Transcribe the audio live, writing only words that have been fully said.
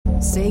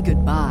Say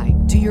goodbye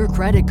to your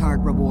credit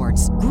card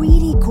rewards.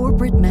 Greedy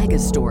corporate mega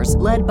stores,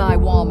 led by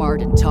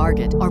Walmart and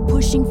Target, are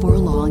pushing for a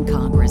law in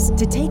Congress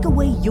to take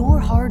away your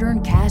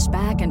hard-earned cash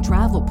back and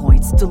travel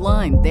points to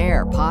line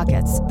their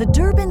pockets. The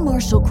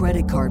Durbin-Marshall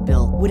credit card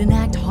bill would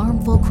enact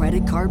harmful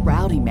credit card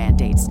routing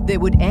mandates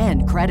that would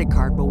end credit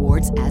card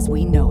rewards as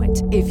we know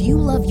it. If you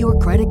love your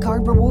credit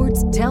card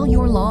rewards, tell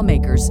your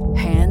lawmakers,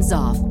 hands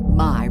off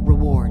my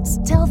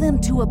rewards. Tell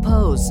them to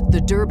oppose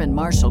the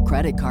Durbin-Marshall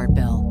credit card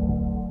bill.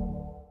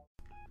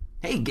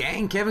 Hey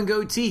gang, Kevin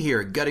Goatee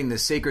here, Gutting the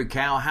Sacred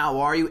Cow.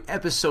 How are you?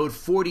 Episode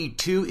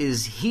 42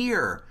 is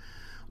here.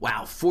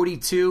 Wow,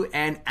 42,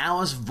 and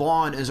Alice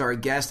Vaughn is our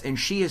guest, and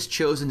she has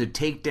chosen to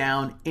take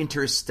down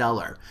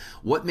Interstellar.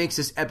 What makes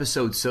this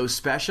episode so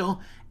special?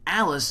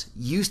 Alice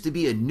used to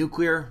be a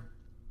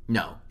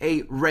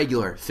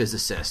regular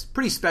physicist.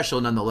 Pretty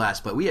special nonetheless,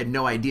 but we had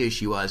no idea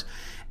she was.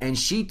 And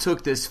she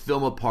took this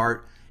film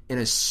apart in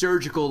a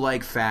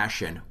surgical-like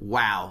fashion.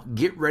 Wow,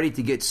 get ready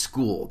to get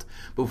schooled.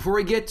 Before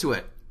we get to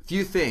it,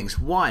 few things.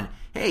 One,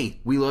 hey,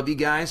 we love you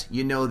guys.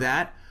 You know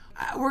that.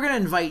 We're going to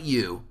invite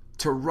you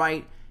to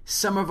write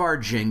some of our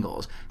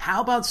jingles.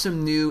 How about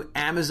some new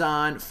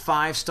Amazon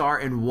 5-star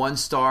and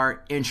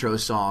 1-star intro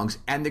songs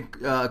and the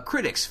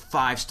critics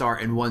 5-star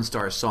and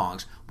 1-star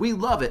songs? We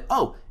love it.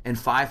 Oh, and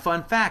 5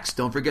 fun facts.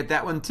 Don't forget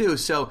that one too.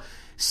 So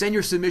send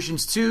your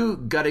submissions to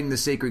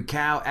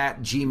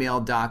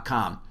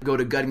guttingthesacredcow@gmail.com. Go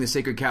to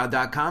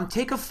guttingthesacredcow.com.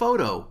 Take a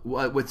photo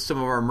with some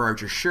of our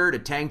merch, a shirt, a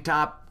tank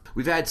top.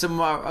 We've had some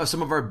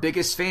of our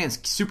biggest fans,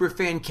 super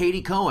fan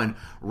Katie Cohen,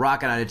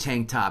 rocking out a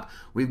tank top.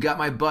 We've got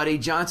my buddy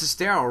John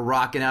Sestero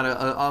rocking out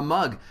a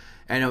mug.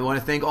 And I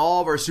want to thank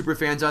all of our super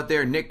fans out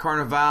there, Nick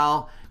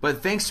Carnival.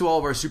 But thanks to all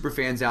of our super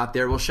fans out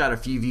there. We'll shout a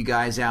few of you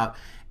guys out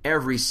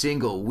every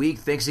single week.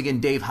 Thanks again,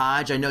 Dave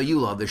Hodge. I know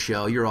you love the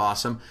show. You're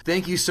awesome.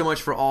 Thank you so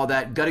much for all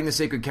that.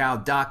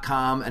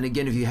 GuttingTheSacredCow.com. And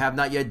again, if you have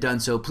not yet done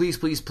so, please,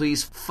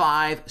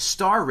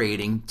 5-star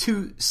rating,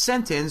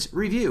 2-sentence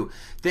review.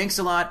 Thanks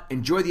a lot.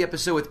 Enjoy the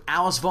episode with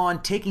Alice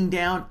Vaughn taking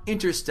down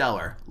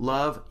Interstellar.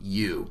 Love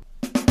you.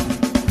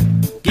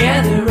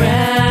 Gather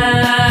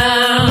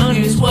round,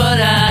 here's what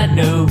I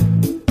know.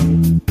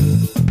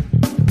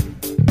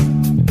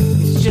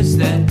 It's just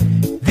that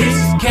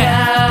this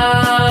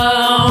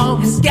cow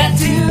has got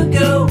to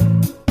go.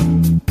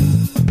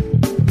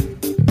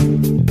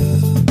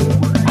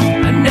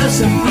 I know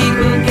some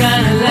people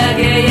kinda like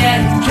it,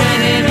 yeah, it's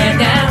trending right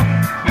now.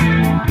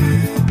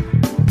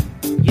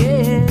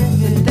 Yeah,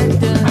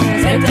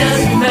 that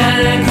doesn't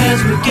matter,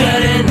 cause we're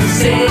gutting the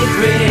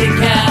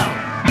sacred cow.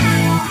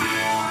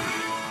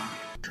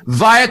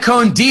 Via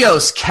con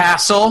Dios,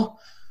 Castle.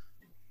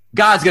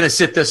 God's going to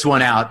sit this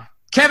one out.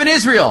 Kevin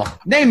Israel,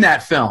 name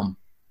that film.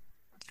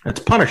 That's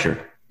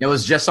Punisher. It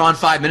was just on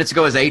 5 minutes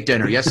ago as I ate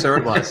dinner. Yes, sir,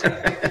 it was.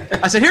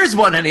 I said, here's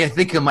one I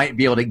think you might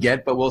be able to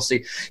get, but we'll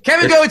see.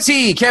 Kevin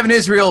Goatee, Kevin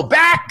Israel,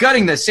 back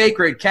gutting the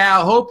sacred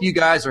cow. Hope you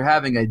guys are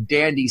having a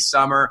dandy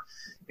summer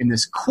in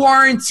this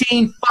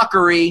quarantine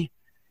fuckery.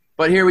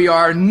 But here we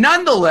are.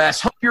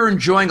 Nonetheless, hope you're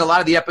enjoying a lot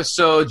of the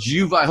episodes.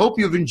 I hope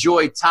you've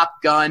enjoyed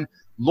Top Gun,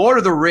 Lord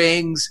of the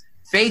Rings,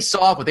 Face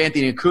Off with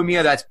Anthony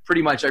Acumia. That's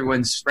pretty much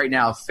everyone's right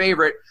now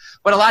favorite.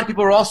 But a lot of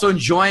people are also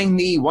enjoying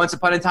the Once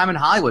Upon a Time in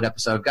Hollywood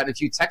episode. I've gotten a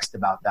few texts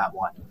about that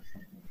one.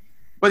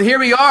 But here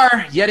we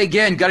are, yet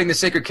again, gutting the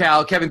sacred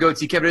cow. Kevin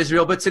Goatee, Kevin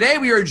Israel. But today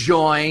we are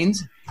joined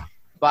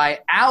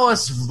by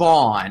Alice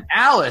Vaughn.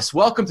 Alice,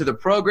 welcome to the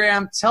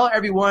program. Tell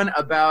everyone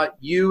about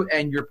you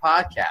and your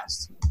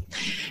podcast.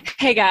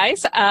 Hey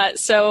guys,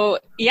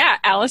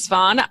 Alice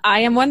Vaughn. I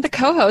am one of the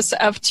co-hosts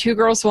of Two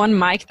Girls, One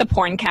Mic, the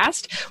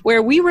Porncast,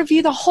 where we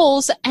review the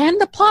holes and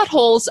the plot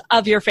holes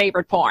of your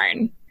favorite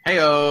porn.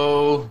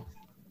 Heyo.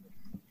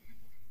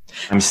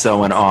 I'm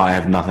so in awe. I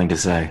have nothing to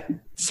say.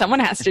 Someone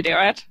has to do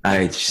it.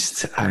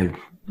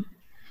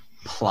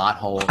 Plot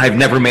hole. I've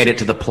never made it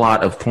to the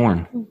plot of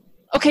porn.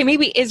 Okay,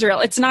 maybe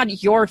Israel. It's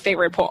not your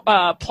favorite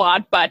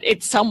plot, but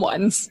it's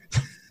someone's.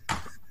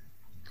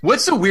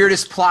 What's the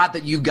weirdest plot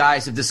that you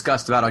guys have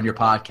discussed about on your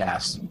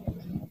podcast?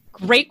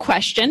 Great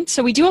question.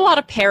 So we do a lot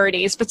of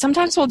parodies, but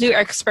sometimes we'll do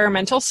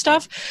experimental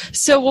stuff.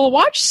 So we'll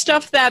watch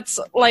stuff that's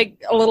like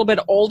a little bit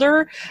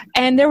older.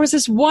 And there was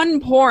this one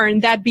porn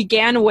that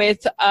began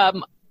with a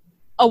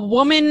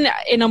woman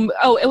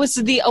it was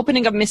the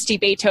opening of Misty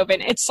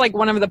Beethoven. It's like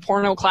one of the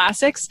porno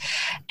classics.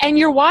 And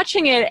you're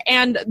watching it,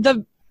 and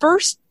the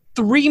first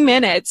 3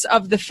 minutes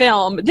of the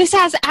film, this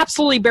has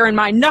absolutely, bear in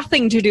mind,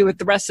 nothing to do with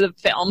the rest of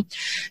the film.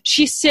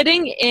 She's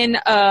sitting in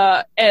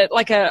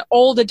like a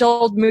old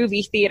adult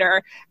movie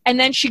theater, and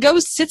then she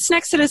sits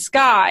next to this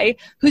guy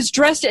who's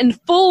dressed in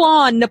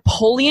full-on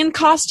Napoleon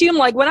costume.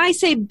 Like, when I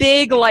say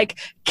big, like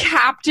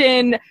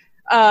captain,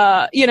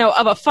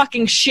 of a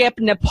fucking ship,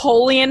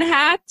 Napoleon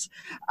hat.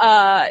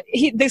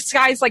 This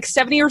guy's like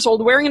 70 years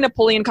old, wearing a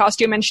Napoleon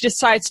costume, and she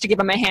decides to give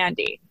him a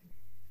handy.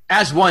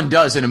 As one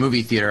does in a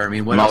movie theater. I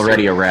mean, I'm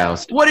already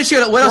aroused. What else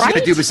are you going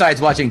to do besides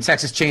watching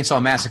Texas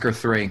Chainsaw Massacre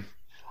 3?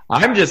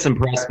 I'm just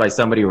impressed by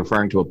somebody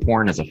referring to a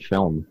porn as a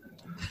film.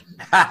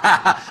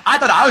 I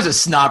thought I was a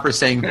snob for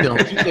saying film.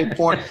 You say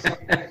porn.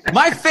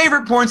 My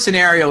favorite porn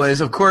scenario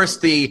is, of course,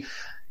 the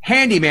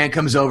handyman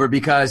comes over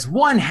because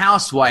one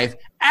housewife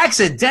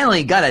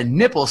accidentally got a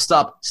nipple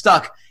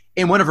stuck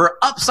in one of her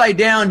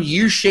upside-down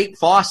U-shaped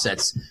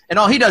faucets. And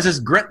all he does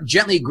is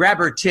gently grab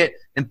her tit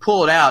and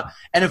pull it out.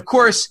 And, of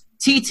course,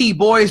 TT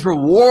Boy's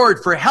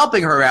reward for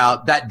helping her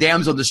out, that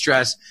damsel in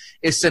distress,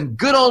 is some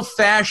good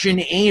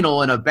old-fashioned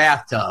anal in a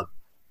bathtub.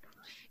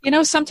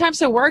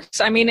 Sometimes it works.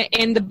 I mean,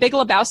 in the Big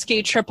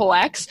Lebowski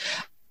XXX,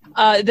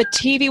 the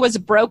TV was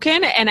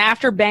broken, and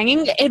after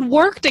banging, it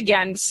worked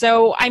again.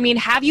 So, I mean,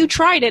 have you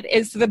tried it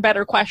is the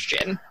better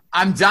question.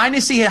 I'm dying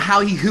to see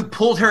how he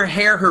pulled her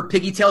hair, her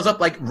pigtails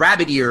up like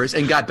rabbit ears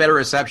and got better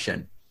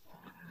reception.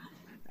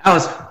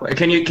 Alice,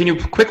 can you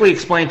quickly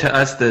explain to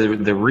us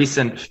the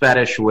recent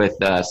fetish with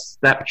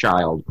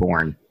stepchild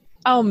porn?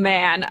 Oh,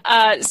 man.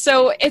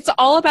 So it's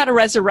all about a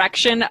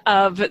resurrection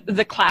of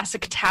the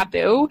classic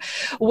Taboo,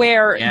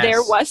 where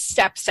there was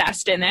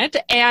stepcest in it.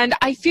 And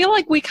I feel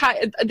like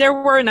there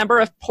were a number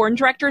of porn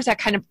directors that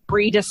kind of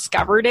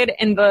rediscovered it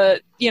in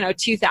the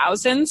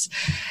 2000s.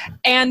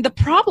 And the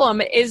problem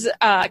is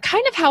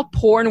kind of how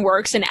porn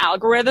works and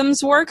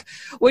algorithms work,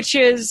 which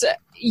is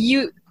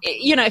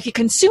if you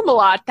consume a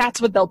lot,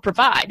 that's what they'll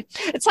provide.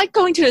 It's like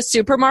going to a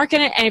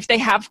supermarket, and if they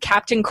have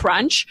Captain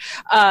Crunch,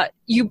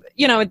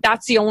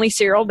 that's the only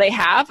cereal they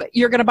have,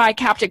 you're going to buy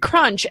Captain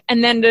Crunch,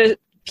 and then the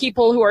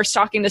people who are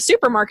stocking the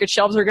supermarket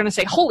shelves are going to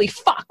say, holy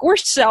fuck, we're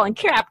selling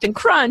Captain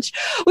Crunch.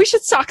 We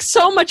should stock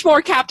so much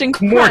more Captain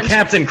Crunch. More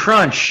Captain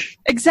Crunch.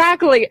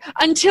 Exactly.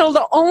 Until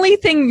the only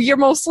thing you're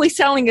mostly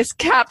selling is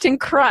Captain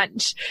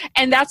Crunch.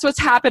 And that's what's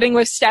happening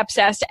with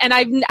stepcest. And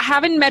I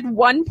haven't met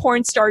one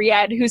porn star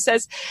yet who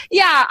says,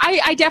 yeah,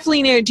 I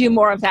definitely need to do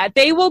more of that.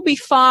 They will be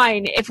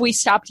fine if we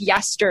stopped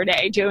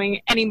yesterday doing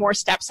any more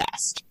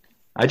stepcest.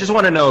 I just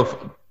want to know if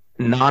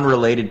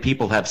non-related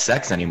people have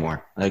sex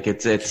anymore. Like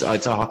it's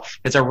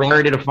a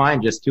rarity to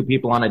find just two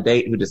people on a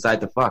date who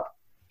decide to fuck.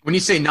 When you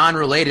say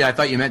non-related, I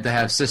thought you meant to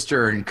have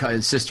sister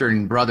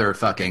and brother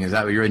fucking. Is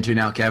that what you're into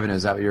now, Kevin?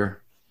 Is that what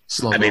you're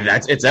slow? I mean,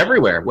 it's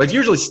everywhere. Well, it's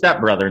usually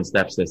stepbrother and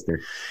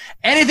stepsister.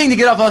 Anything to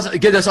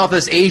get us off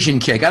this Asian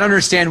kick. I don't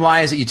understand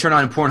why is it you turn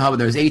on Pornhub and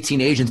there's 18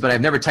 Asians, but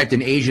I've never typed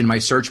in Asian in my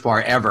search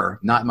bar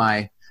ever. Not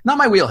my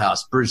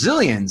wheelhouse.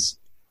 Brazilians,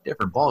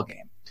 different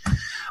ballgame.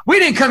 We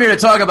didn't come here to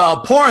talk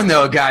about porn,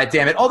 though,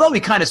 goddammit, although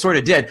we kind of sort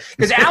of did,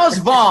 because Alice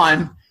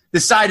Vaughn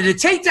decided to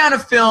take down a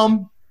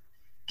film.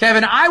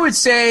 Kevin, I would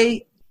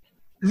say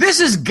this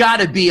has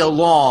got to be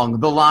along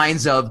the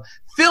lines of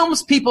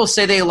films people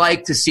say they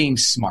like to seem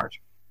smart.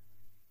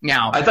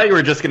 Now, I thought you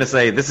were just going to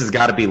say this has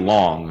got to be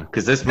long,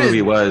 because this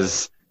movie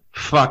was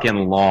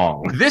fucking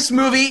long. This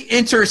movie,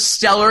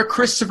 Interstellar,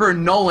 Christopher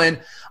Nolan,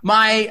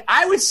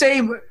 I would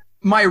say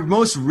my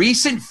most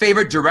recent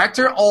favorite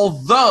director,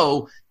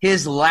 although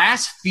his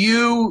last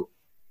few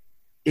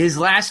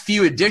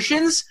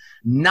editions,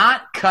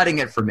 not cutting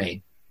it for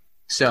me.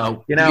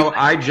 So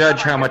I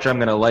judge how much I'm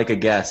going to like a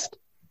guest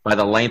by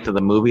the length of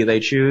the movie they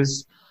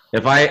choose.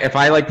 If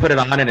I like put it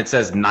on and it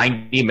says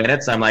 90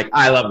 minutes, I'm like,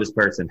 I love this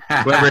person.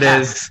 Whoever it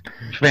is,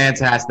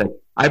 fantastic.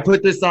 I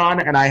put this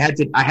on and I had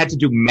to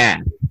do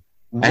math.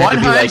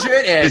 100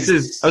 this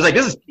is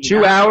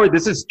 2 hours.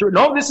 This is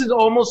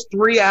almost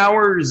 3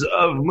 hours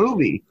of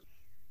movie.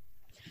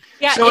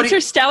 Yeah, so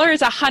Interstellar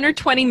is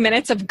 120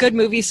 minutes of good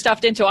movie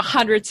stuffed into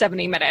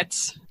 170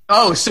 minutes.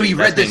 Oh, so you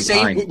read the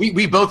same?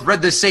 We both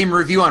read the same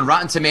review on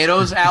Rotten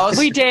Tomatoes, Alice?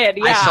 We did,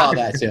 yeah. I saw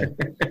that too.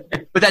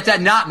 But that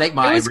did not make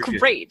my. It was review.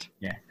 Great.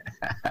 Yeah.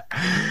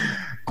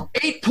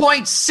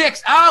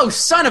 8.6. Oh,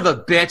 son of a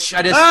bitch!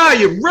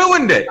 You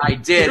ruined it. I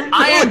did.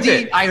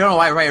 IMDb. I don't know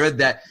why I read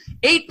that.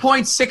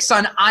 8.6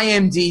 on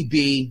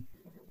IMDb.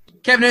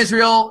 Kevin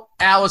Israel,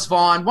 Alice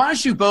Vaughn, why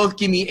don't you both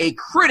give me a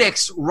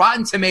critic's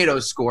Rotten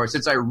Tomatoes score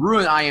since I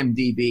ruined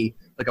IMDb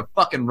like a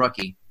fucking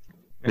rookie?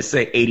 I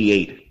say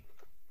 88.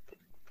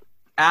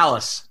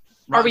 Alice.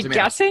 Are we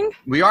guessing?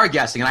 We are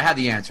guessing, and I have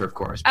the answer, of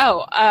course.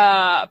 Oh,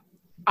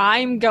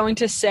 I'm going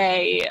to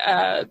say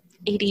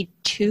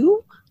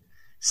 82?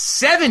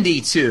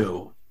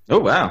 72. Oh,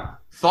 wow.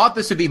 Thought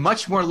this would be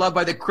much more loved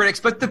by the critics,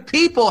 but the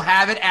people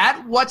have it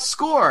at what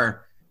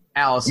score,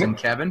 Alice and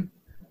Kevin?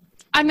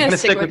 I'm going to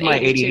stick with my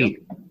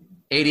 88.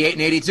 88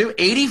 and 82.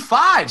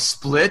 85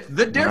 split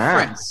the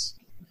difference.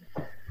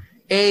 Wow.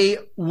 A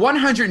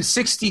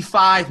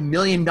 $165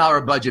 million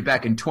budget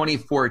back in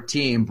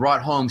 2014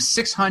 brought home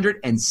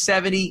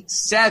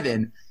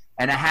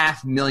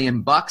 $677.5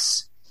 million,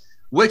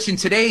 which in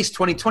today's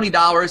 2020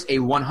 dollars, a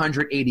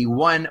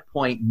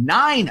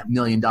 $181.9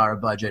 million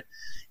budget,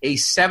 a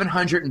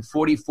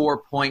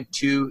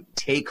 $744.2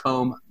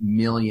 take-home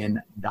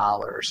million.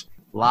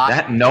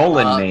 That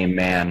Nolan name,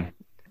 man.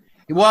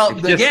 Well,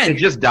 it's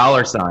just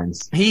dollar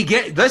signs.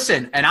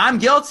 Listen, and I'm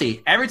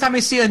guilty. Every time I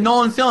see a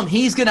Nolan film,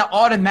 he's going to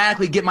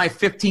automatically get my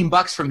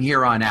 $15 from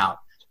here on out.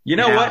 You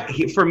know what?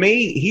 For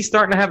me, he's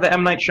starting to have the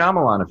M. Night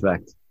Shyamalan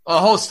effect.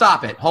 Oh,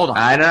 stop it. Hold on.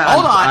 I know.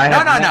 Hold on.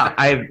 No.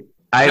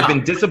 I've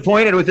been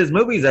disappointed with his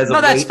movies as of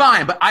late. No, that's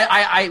fine. But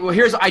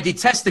I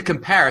detest the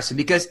comparison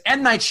because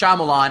M. Night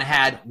Shyamalan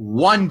had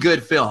one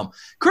good film.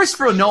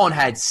 Christopher Nolan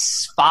had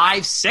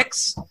 5,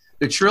 6.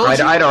 The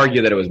trilogy. I'd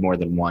argue that it was more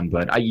than one,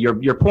 but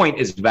your point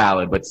is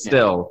valid. But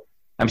still,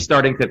 I'm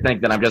starting to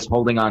think that I'm just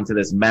holding on to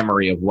this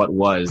memory of what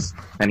was,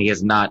 and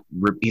he's not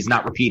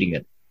repeating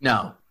it.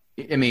 No,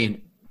 I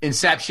mean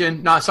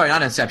Inception. No, sorry,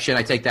 not Inception.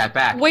 I take that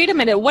back. Wait a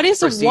minute. What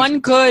is the one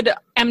good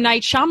M.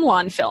 Night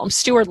Shyamalan film?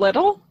 Stuart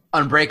Little?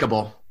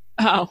 Unbreakable.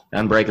 Oh.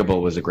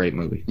 Unbreakable was a great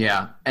movie.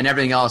 Yeah, and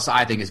everything else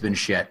I think has been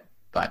shit.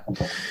 But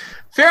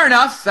fair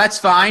enough. That's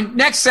fine.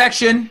 Next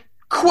section,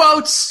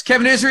 quotes.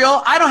 Kevin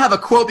Israel. I don't have a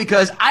quote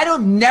because I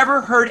don't never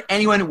heard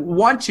anyone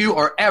want to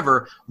or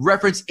ever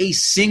reference a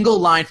single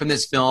line from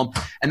this film.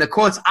 And the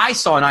quotes I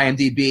saw on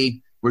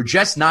IMDb were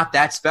just not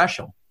that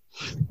special.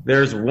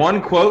 There's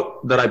one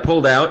quote that I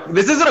pulled out.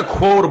 This isn't a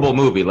quotable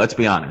movie, let's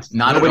be honest.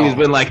 Nobody's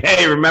been like,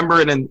 hey, remember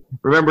in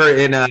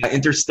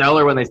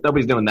Interstellar when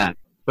nobody's doing that.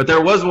 But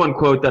there was one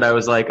quote that I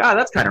was like,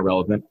 that's kind of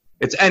relevant.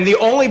 And the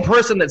only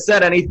person that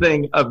said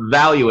anything of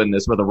value in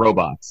this were the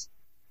robots.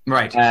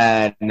 Right.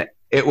 And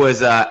it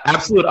was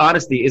absolute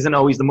honesty isn't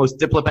always the most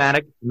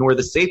diplomatic nor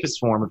the safest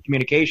form of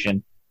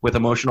communication with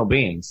emotional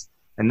beings.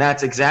 And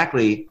that's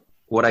exactly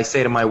what I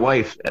say to my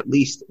wife at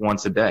least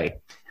once a day.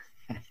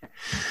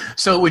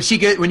 So when you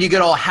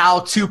get all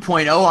Hal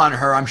 2.0 on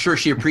her, I'm sure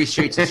she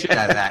appreciates the shit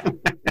out of that.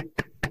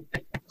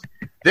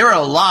 There are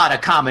a lot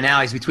of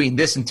commonalities between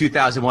this and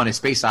 2001: A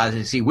Space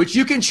Odyssey, which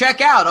you can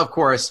check out, of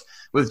course,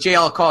 with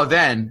J.L.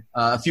 Colvin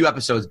a few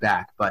episodes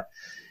back. But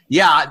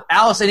yeah,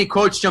 Alice, any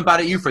quotes jump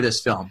out at you for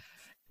this film?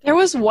 There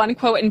was one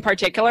quote in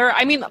particular.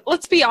 I mean,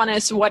 let's be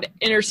honest what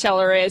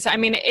Interstellar is. I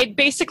mean,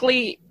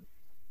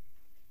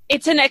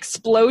 it's an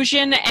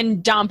explosion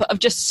and dump of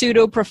just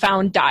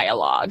pseudo-profound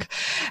dialogue.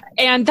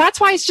 And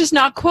that's why it's just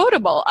not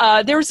quotable.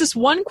 There was this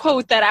one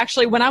quote that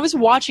actually, when I was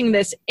watching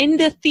this in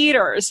the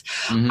theaters,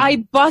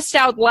 I bust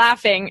out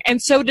laughing, and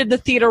so did the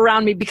theater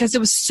around me because it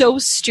was so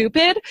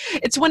stupid.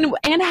 It's when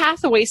Anne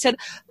Hathaway said,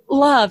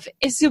 "Love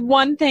is the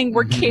one thing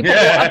we're capable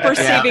of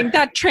perceiving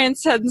that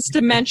transcends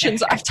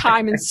dimensions of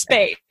time and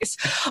space."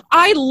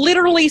 I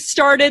literally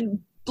started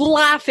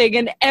laughing,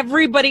 and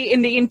everybody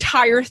in the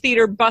entire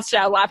theater busted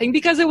out laughing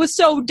because it was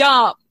so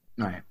dumb.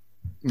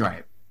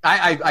 Right.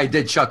 I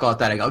did chuckle at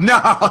that. I go,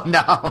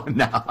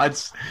 no.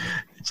 It's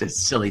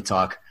just silly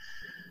talk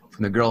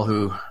from the girl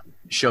who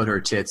showed her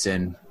tits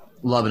in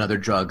Love and Other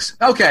Drugs.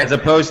 Okay. As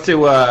opposed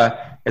to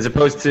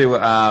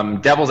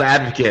Devil's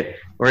Advocate,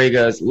 where he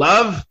goes,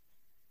 love,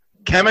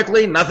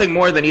 chemically, nothing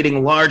more than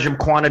eating large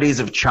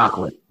quantities of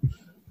chocolate.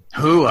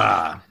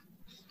 Hooah.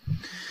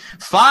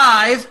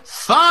 5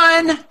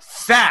 fun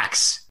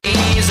facts.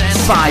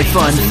 5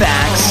 fun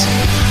facts.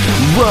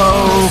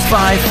 Whoa,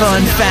 5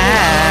 fun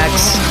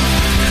facts.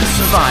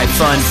 5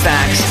 fun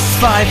facts.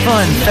 5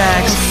 fun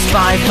facts.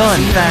 5 fun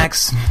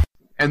facts.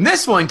 And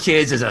this one,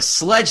 kids, is a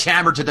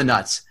sledgehammer to the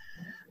nuts.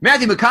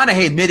 Matthew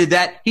McConaughey admitted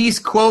that he's,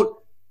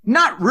 quote,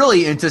 not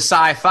really into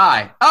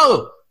sci-fi.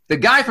 Oh, the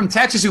guy from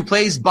Texas who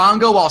plays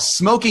bongo while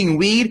smoking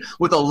weed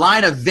with a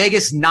line of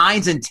Vegas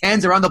 9s and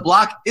 10s around the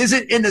block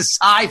isn't into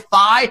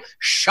sci-fi?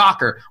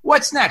 Shocker.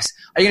 What's next?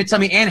 Are you going to tell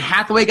me Anne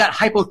Hathaway got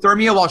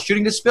hypothermia while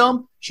shooting this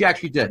film? She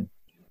actually did.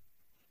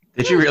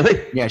 Did she really?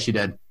 Yeah, she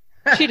did.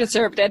 She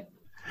deserved it.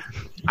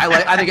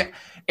 I think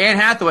Anne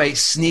Hathaway,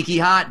 sneaky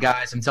hot,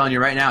 guys. I'm telling you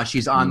right now.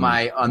 She's on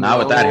my... Not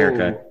with that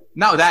haircut.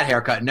 Not with that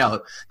haircut,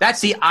 no.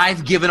 That's the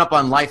I've given up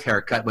on life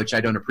haircut, which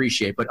I don't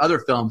appreciate. But other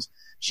films,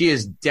 she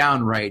is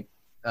downright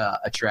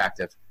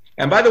attractive.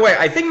 And by the way,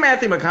 I think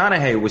Matthew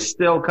McConaughey was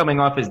still coming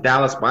off his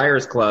Dallas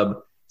Buyers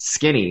Club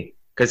skinny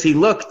because he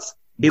looked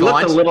a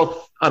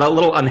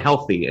little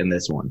unhealthy in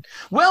this one.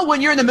 Well,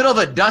 when you're in the middle of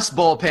a Dust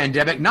Bowl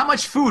pandemic, not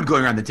much food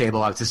going around the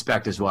table, I would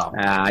suspect as well.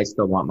 I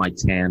still want my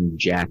tan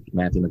jacked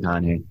Matthew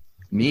McConaughey.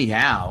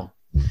 Meow.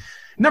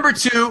 Number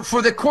 2,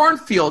 for a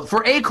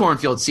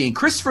cornfield scene,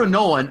 Christopher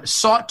Nolan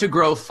sought to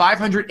grow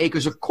 500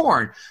 acres of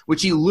corn,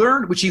 which he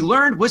learned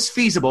was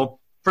feasible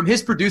from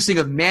his producing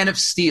of Man of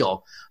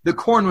Steel. The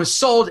corn was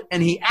sold,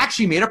 and he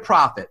actually made a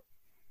profit.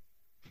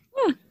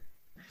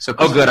 So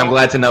good. I'm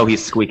glad to know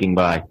he's squeaking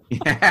by.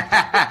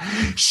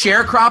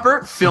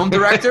 Sharecropper, film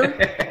director.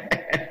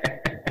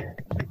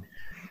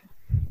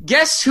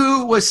 Guess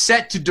who was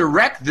set to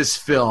direct this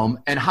film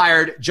and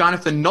hired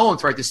Jonathan Nolan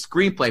to write the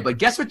screenplay? But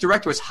guess what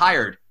director was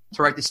hired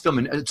to write this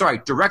film?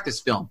 Direct this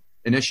film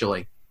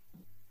initially.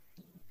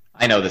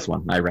 I know this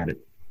one. I read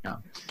it. No.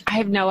 I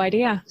have no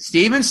idea.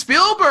 Steven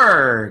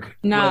Spielberg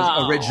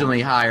was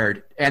originally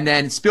hired. And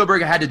then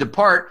Spielberg had to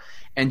depart,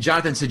 and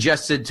Jonathan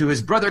suggested to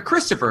his brother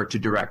Christopher to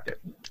direct it.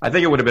 I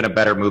think it would have been a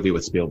better movie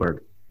with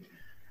Spielberg.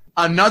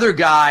 Another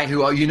guy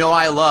who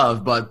I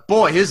love, but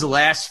boy, his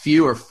last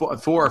few or 4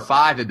 or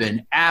 5 have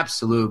been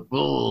absolute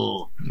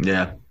bull.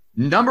 Yeah.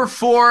 Number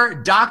 4,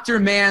 Dr.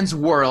 Man's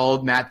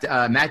World,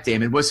 Matt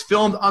Damon, was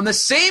filmed on the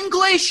same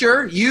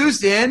glacier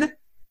used in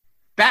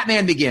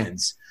Batman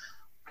Begins.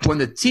 When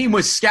the team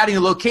was scouting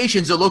the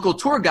locations, a local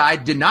tour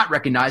guide did not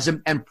recognize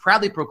him and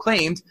proudly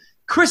proclaimed,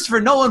 Christopher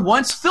Nolan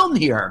once filmed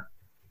here.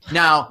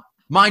 Now,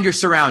 mind your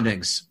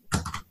surroundings.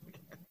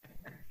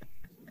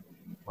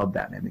 Love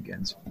Batman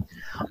Begins.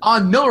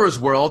 On Miller's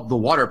World, the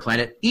water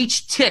planet,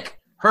 each tick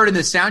heard in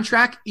the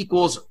soundtrack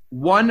equals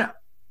 1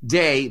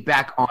 day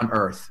back on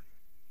Earth.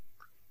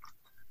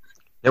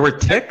 There were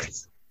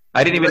ticks?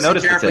 I didn't even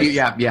notice the ticks.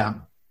 Yeah.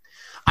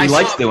 He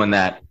likes doing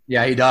that.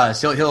 Yeah, he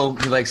does. He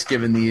likes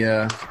giving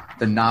the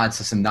nods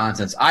to some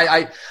nonsense.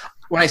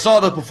 When I saw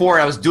that before,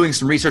 I was doing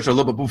some research a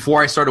little bit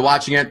before I started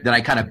watching it. Then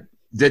I kind of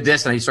did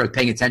this, and I started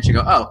paying attention.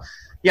 Go, oh,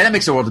 yeah, that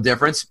makes a world of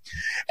difference.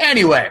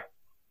 Anyway,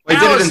 they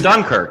did it in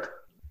Dunkirk.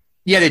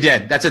 Yeah, they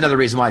did. That's another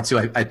reason why, too,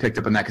 I picked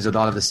up on that, because a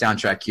lot of the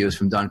soundtrack cues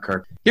from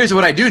Dunkirk. Here's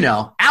what I do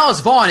know.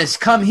 Alice Vaughn has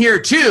come here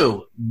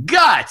to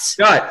Guts.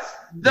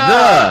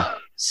 The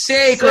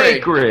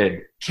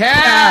Sacred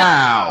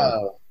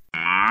Cow.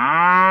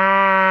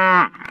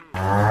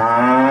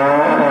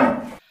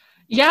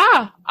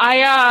 Yeah,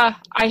 I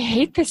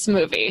hate this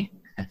movie.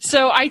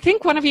 So I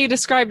think one of you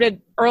described it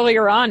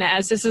earlier on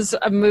as this is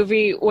a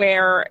movie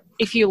where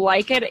if you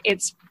like it,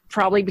 it's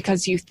probably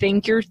because you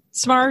think you're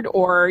smart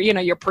or,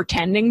 you're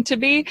pretending to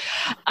be.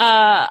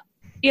 As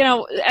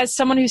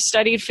someone who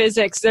studied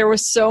physics, there were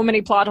so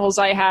many plot holes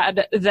I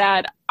had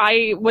that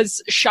I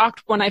was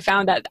shocked when I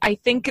found that. I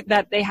think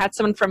that they had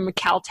someone from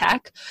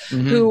Caltech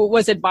who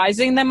was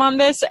advising them on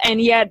this,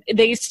 and yet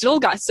they still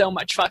got so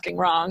much fucking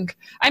wrong.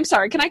 I'm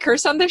sorry, can I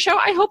curse on this show?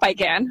 I hope I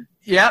can.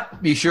 Yep,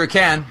 you sure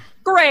can.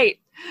 Great.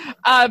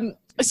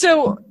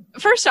 So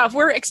first off,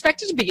 we're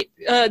expected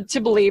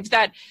to believe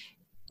that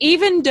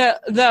even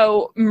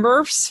though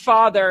Murph's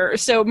father,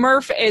 so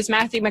Murph is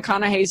Matthew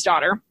McConaughey's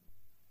daughter,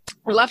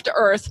 left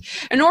Earth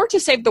in order to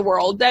save the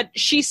world, that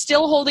she's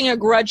still holding a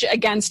grudge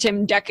against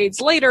him decades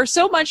later,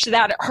 so much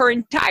that her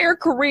entire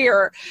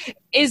career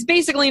is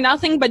basically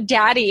nothing but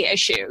daddy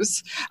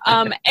issues.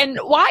 And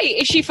why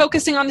is she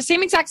focusing on the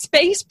same exact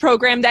space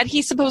program that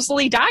he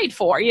supposedly died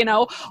for?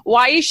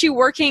 Why is she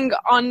working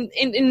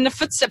in the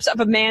footsteps of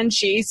a man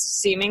she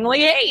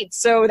seemingly hates?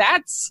 So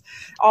that's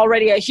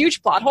already a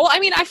huge plot hole.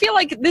 I mean, I feel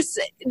like this,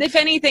 if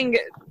anything,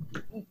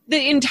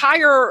 the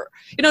entire,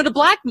 the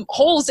black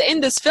holes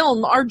in this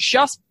film are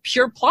just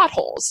pure plot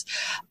holes.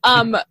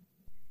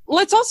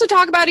 Let's also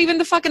talk about even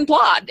the fucking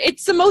plot.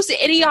 It's the most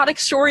idiotic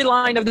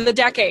storyline of the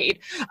decade.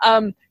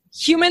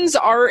 Humans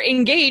are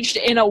engaged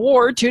in a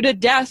war to the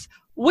death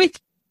with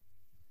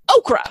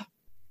okra.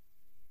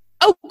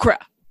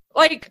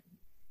 Like,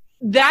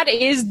 that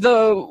is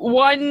the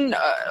one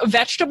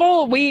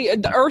vegetable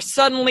the Earth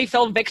suddenly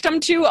fell victim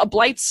to, a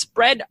blight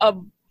spread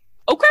of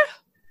okra.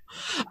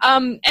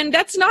 And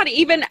that's not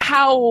even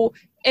how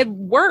it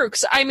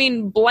works. I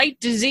mean, blight,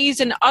 disease,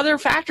 and other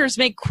factors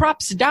make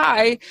crops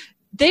die.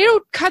 They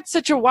don't cut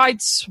such a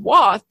wide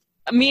swath,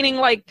 meaning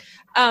like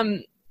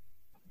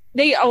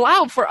they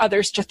allow for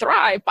others to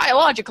thrive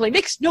biologically.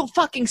 Makes no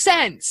fucking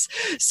sense.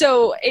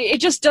 So it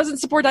just doesn't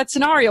support that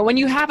scenario. When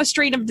you have a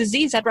strain of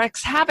disease that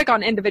wreaks havoc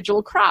on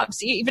individual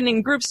crops, even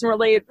in groups and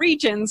related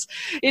regions,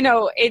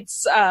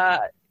 it's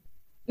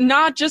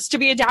not just to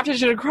be adapted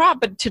to the crop,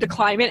 but to the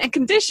climate and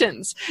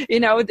conditions.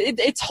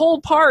 It's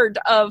whole part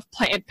of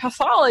plant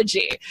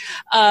pathology.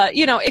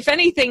 If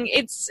anything,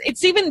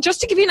 it's even just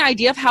to give you an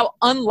idea of how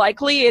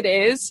unlikely it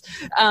is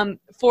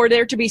for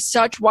there to be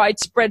such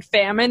widespread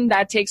famine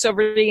that takes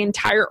over the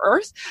entire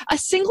Earth. A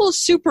single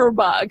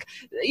superbug,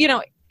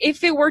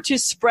 if it were to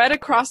spread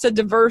across a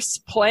diverse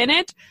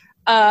planet,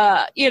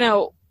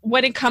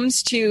 when it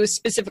comes to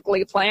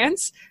specifically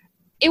plants,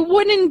 it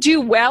wouldn't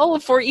do well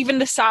for even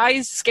the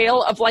size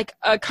scale of like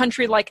a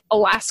country like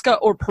Alaska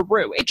or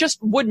Peru. It just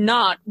would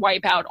not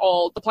wipe out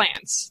all the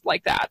plants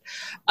like that.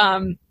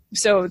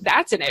 So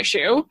that's an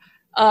issue.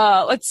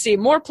 Let's see,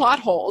 more plot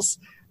holes.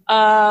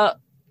 By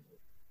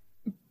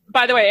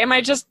the way, am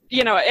I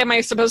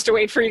supposed to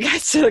wait for you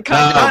guys to come?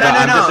 No.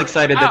 I'm just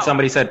excited that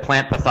somebody said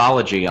plant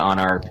pathology on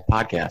our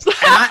podcast.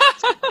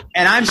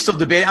 And I'm still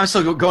debating. I'm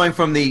still going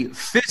from the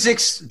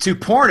physics to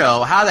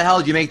porno. How the hell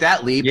did you make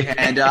that leap? Yeah.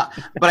 And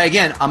but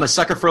again, I'm a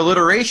sucker for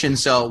alliteration.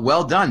 So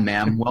well done,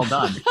 ma'am. Well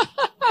done.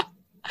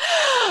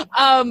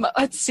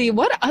 Let's see,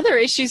 what other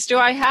issues do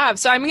I have?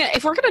 So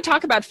if we're gonna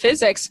talk about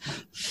physics,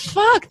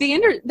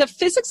 the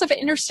physics of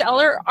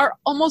Interstellar are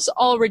almost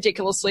all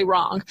ridiculously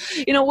wrong,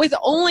 with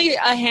only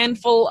a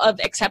handful of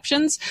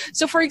exceptions.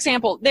 So for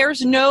example,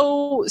 there's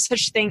no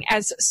such thing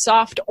as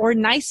soft or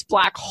nice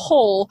black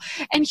hole,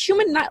 and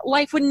human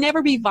life would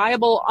never be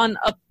viable on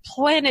a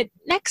planet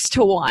next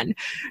to one.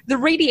 The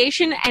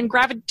radiation and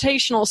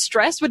gravitational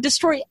stress would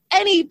destroy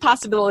any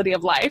possibility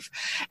of life.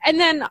 And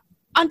then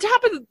on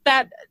top of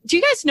that, do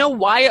you guys know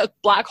why a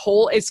black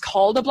hole is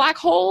called a black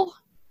hole?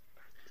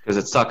 Because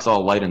it sucks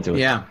all light into it.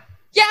 Yeah.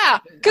 Yeah.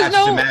 Because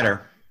no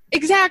matter.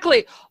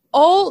 Exactly.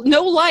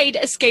 No light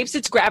escapes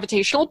its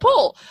gravitational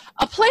pull.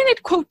 A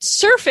planet, quote,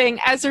 surfing,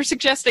 as they're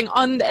suggesting,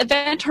 on the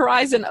event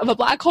horizon of a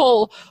black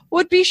hole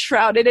would be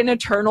shrouded in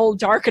eternal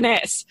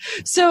darkness.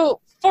 So,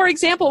 for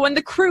example, when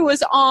the crew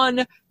is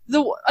on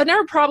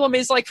another problem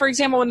is, like, for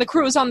example, when the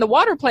crew is on the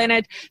water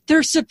planet,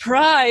 they're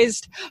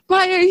surprised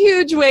by a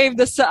huge wave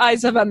the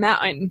size of a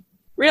mountain.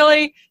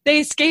 Really?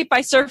 They escape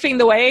by surfing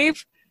the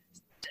wave?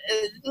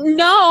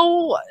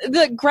 No,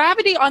 the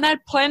gravity on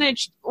that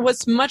planet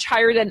was much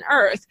higher than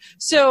Earth.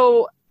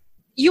 So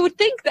you would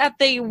think that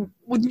they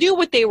knew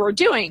what they were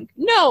doing.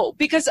 No,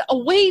 because a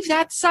wave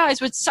that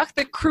size would suck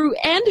the crew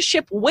and the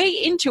ship way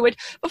into it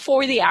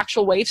before the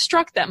actual wave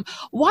struck them.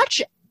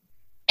 Watch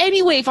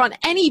any wave on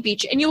any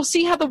beach, and you'll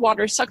see how the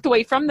water is sucked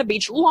away from the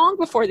beach long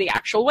before the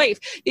actual wave.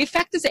 The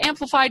effect is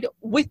amplified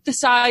with the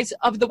size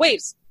of the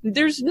waves.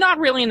 There's not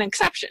really an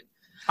exception.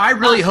 I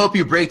really hope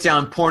you break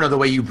down porno the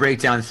way you break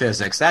down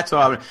physics. That's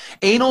what I want.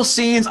 Anal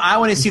scenes, I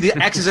want to see the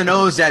X's and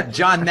O's that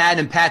John Madden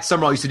and Pat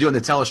Summerall used to do in the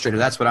Telestrator.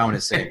 That's what I want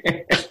to see.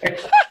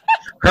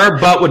 Her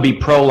butt would be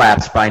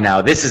prolapsed by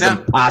now. This is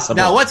impossible.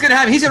 Now, what's going to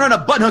happen? He's going to run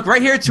a button hook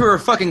right here to her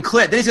fucking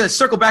clit. Then he's going to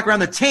circle back around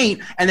the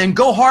taint and then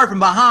go hard from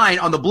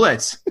behind on the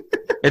blitz.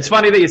 It's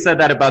funny that you said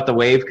that about the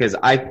wave because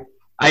I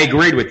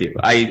agreed with you.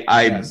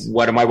 Yes.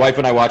 When my wife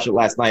and I watched it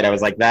last night, I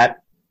was like,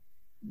 that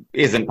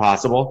isn't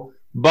possible.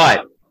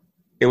 But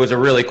it was a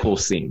really cool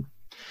scene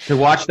to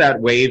watch that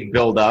wave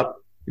build up.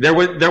 There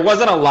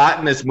wasn't a lot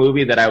in this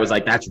movie that I was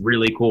like, that's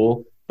really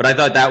cool. But I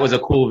thought that was a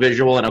cool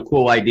visual and a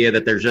cool idea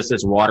that there's just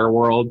this water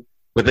world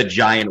with a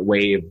giant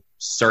wave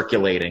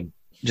circulating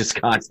just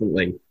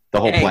constantly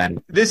the whole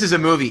planet. This is a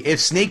movie. If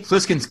Snake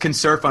Plissken can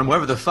surf on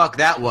whatever the fuck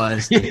that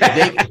was,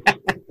 they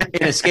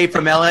in Escape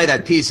from LA,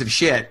 that piece of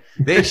shit,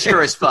 they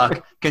sure as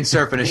fuck can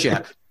surf in a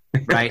ship.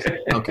 Right?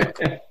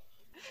 Okay.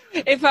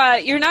 If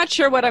you're not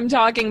sure what I'm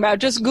talking about,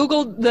 just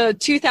Google the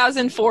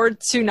 2004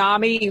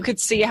 tsunami. You could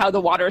see how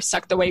the water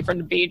sucked away from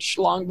the beach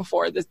long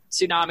before the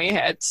tsunami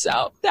hit,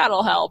 so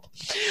that'll help.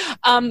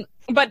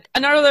 But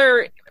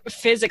another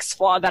physics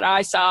flaw that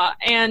I saw,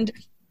 and,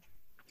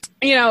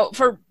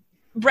 for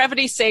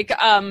brevity's sake,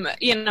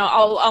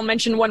 I'll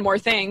mention one more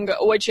thing,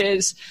 which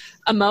is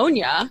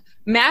ammonia.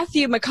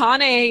 Matthew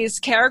McConaughey's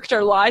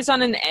character lies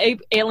on an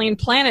alien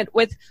planet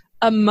with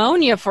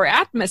ammonia for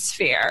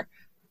atmosphere.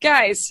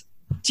 Guys,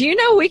 do you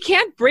know we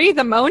can't breathe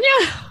ammonia?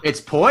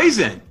 It's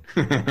poison.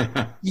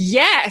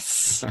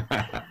 Yes.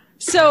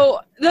 So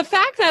the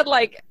fact that,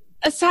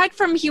 aside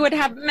from he would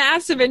have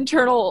massive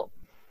internal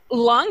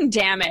lung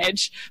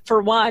damage,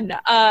 for one,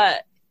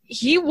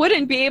 he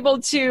wouldn't be able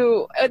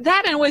to,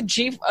 that and with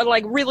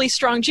really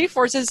strong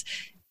G-forces,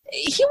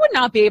 he would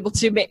not be able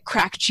to make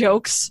crack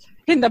jokes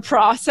in the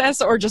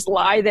process or just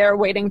lie there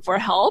waiting for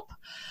help.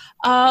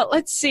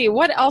 Let's see.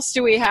 What else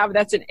do we have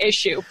that's an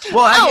issue?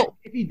 Well,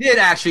 if he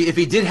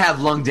did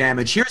have lung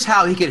damage, here's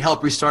how he could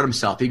help restart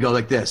himself. He'd go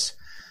like this.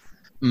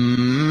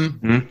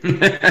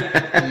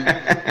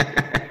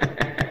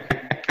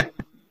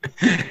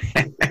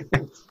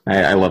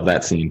 I love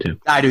that scene too.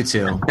 I do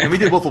too. And we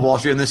did Wolf of Wall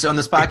Street on this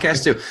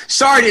podcast too.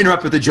 Sorry to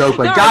interrupt with the joke,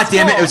 but God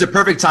damn it, it was a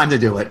perfect time to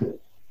do it.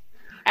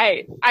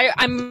 Hey,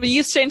 I'm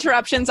used to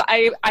interruptions.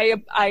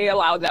 I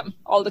allow them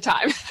all the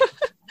time.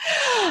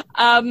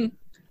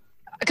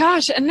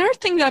 Gosh, another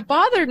thing that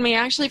bothered me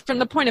actually from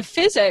the point of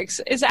physics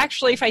is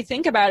actually, if I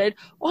think about it,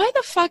 why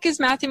the fuck is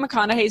Matthew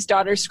McConaughey's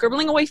daughter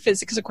scribbling away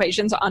physics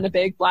equations on a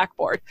big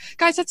blackboard?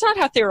 Guys, that's not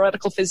how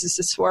theoretical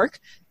physicists work.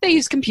 They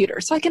use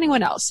computers like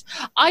anyone else.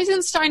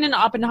 Eisenstein and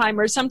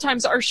Oppenheimer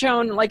sometimes are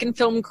shown, like in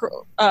film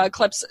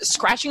clips,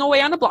 scratching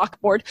away on a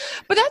blackboard,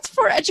 but that's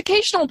for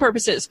educational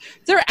purposes.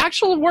 Their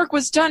actual work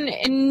was done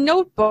in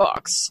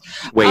notebooks.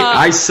 Wait,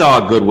 I saw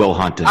Good Will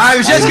Hunting. I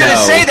was just going to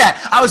say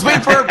that. I was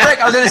waiting for a break.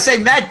 I was going to say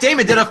Matt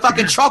Damon did a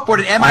fucking chalkboard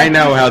at MIT. I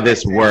know how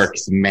this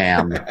works,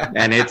 ma'am,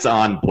 and it's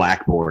on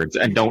blackboards,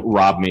 and don't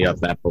rob me of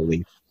that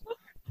belief.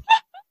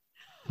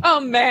 Oh,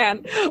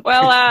 man.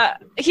 Well,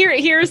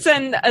 here's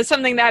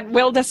something that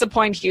will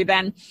disappoint you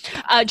then.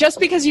 Just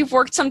because you've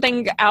worked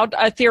something out,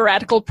 a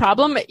theoretical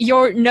problem,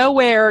 you're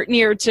nowhere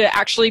near to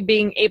actually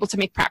being able to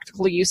make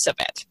practical use of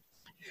it.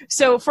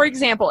 So, for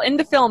example, in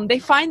the film, they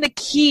find the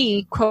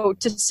key, quote,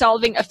 to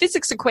solving a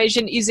physics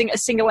equation using a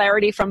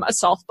singularity from a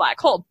soft black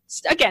hole.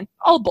 Again,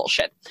 all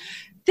bullshit.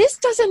 This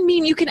doesn't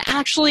mean you can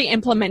actually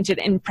implement it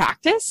in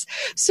practice.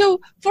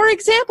 So, for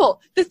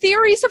example, the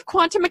theories of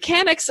quantum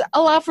mechanics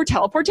allow for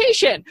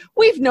teleportation.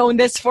 We've known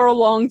this for a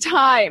long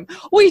time.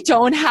 We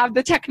don't have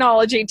the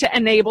technology to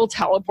enable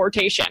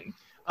teleportation.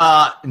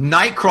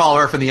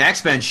 Nightcrawler from the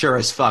X-Men sure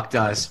as fuck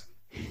does.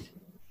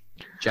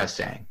 Just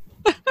saying.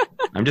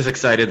 I'm just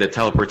excited that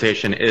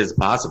teleportation is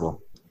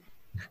possible.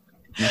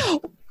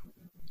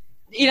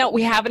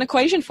 We have an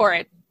equation for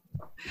it.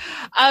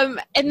 And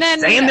then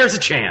saying there's a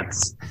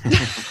chance.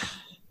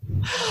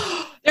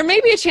 There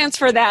may be a chance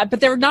for that, but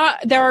there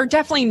are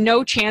definitely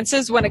no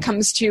chances when it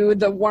comes to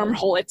the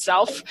wormhole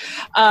itself.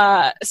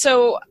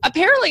 So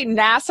apparently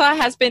NASA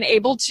has been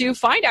able to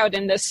find out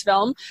in this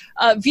film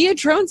via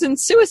drones and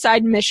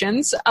suicide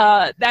missions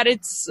that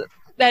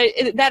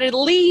it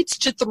leads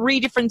to 3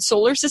 different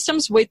solar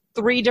systems with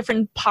 3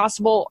 different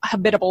possible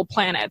habitable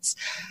planets.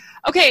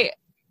 Okay,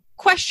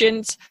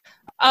 questions.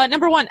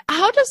 Number 1,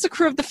 how does the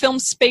crew of the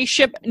film's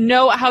spaceship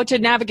know how to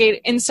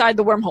navigate inside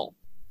the wormhole?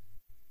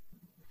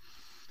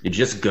 You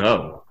just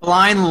go.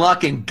 Blind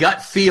luck and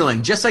gut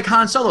feeling, just like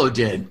Han Solo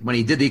did when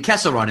he did the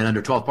Kessel Run in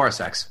under 12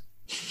 parsecs.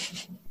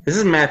 This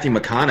is Matthew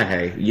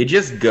McConaughey. You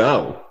just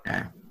go.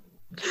 Yeah.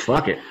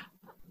 Fuck it.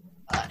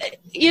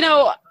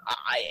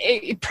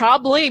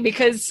 Probably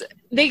because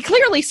they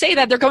clearly say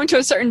that they're going to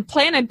a certain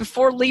planet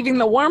before leaving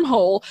the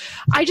wormhole.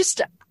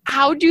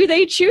 How do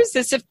they choose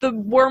this if the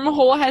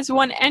wormhole has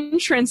one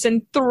entrance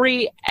and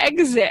 3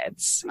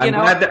 exits? I'm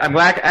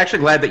actually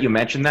glad that you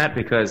mentioned that,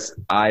 because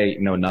I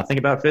know nothing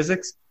about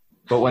physics.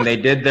 But when they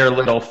did their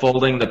little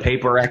folding the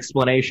paper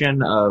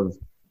explanation of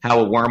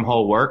how a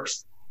wormhole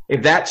works,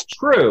 if that's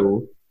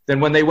true, then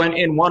when they went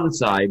in one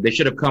side, they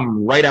should have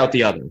come right out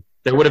the other.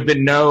 There would have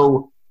been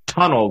no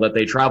tunnel that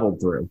they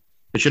traveled through.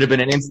 It should have been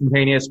an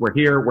instantaneous, we're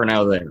here, we're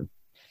now there.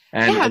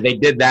 And they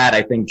did that,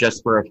 I think,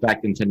 just for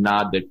effect and to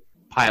nod the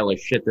pile of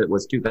shit that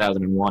was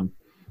 2001.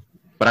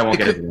 But I won't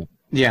get into that.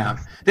 Yeah.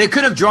 They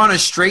could have drawn a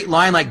straight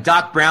line like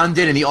Doc Brown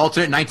did in the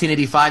alternate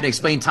 1985 to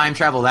explain time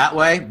travel that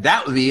way.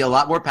 That would be a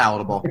lot more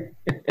palatable.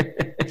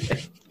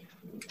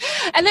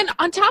 And then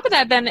on top of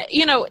that, then,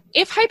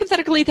 if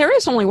hypothetically there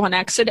is only one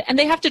exit and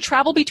they have to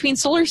travel between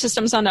solar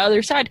systems on the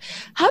other side,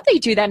 how do they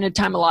do that in a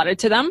time allotted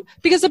to them?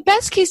 Because the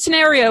best case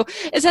scenario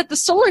is that the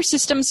solar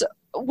systems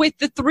with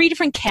the 3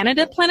 different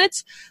candidate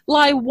planets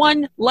lie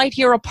 1 light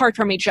year apart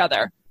from each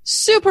other.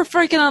 Super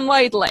freaking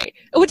unlikely.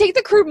 It would take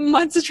the crew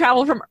months to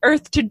travel from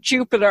Earth to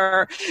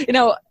Jupiter,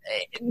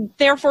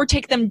 therefore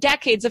take them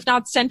decades, if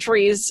not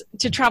centuries,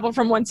 to travel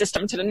from one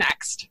system to the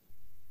next.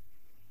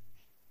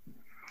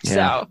 Yeah.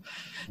 So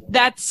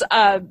that's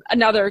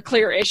another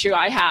clear issue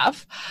I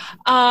have.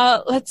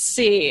 Let's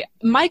see.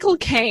 Michael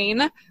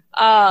Caine,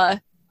 of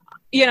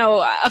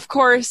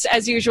course,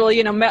 as usual,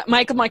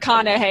 Michael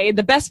McConaughey,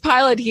 the best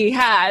pilot he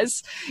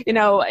has,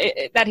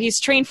 that he's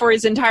trained for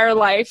his entire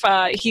life,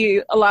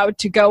 he allowed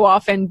to go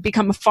off and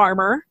become a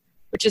farmer,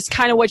 which is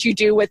kind of what you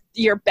do with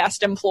your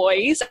best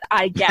employees,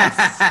 I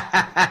guess.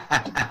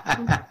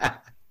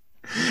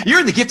 You're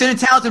in the Gifted and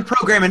Talented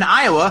program in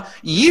Iowa.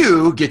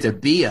 You get to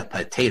be a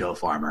potato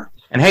farmer.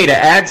 And hey, to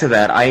add to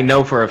that, I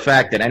know for a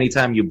fact that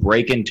anytime you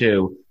break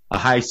into a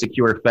high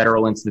secure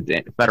federal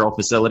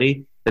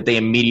facility, that they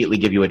immediately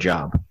give you a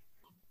job.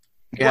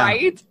 Yeah.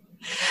 Right?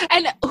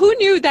 And who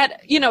knew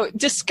that,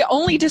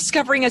 only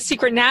discovering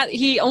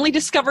he only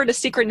discovered a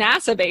secret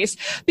NASA base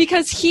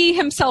because he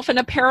himself in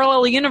a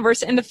parallel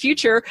universe in the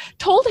future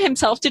told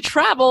himself to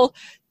travel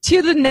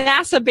to the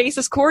NASA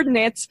base's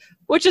coordinates,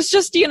 which is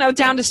just,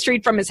 down the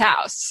street from his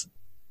house.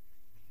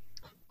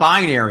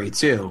 Binary,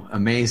 too.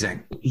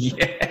 Amazing.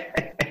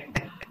 Yeah.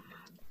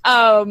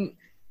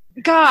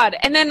 God.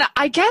 And then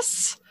I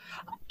guess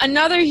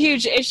another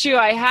huge issue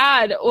I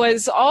had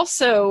was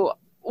also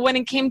when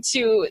it came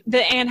to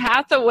the Anne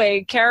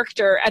Hathaway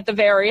character at the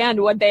very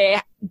end, what they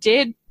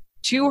did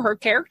to her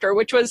character,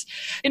 which was,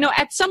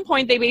 at some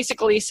point they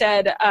basically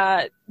said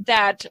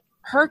that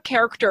her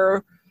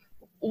character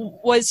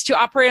was to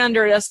operate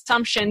under the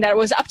assumption that it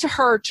was up to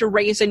her to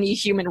raise a new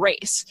human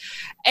race.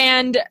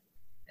 And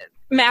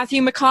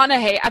Matthew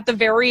McConaughey at the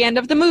very end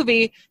of the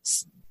movie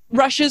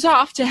rushes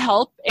off to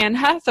help Anne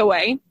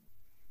Hathaway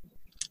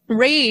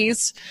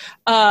raise,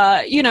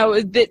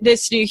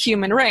 this new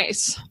human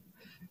race.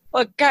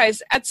 Look,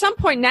 guys, at some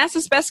point,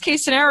 NASA's best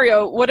case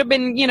scenario would have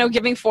been,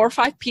 giving 4 or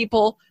 5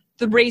 people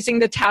raising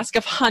the task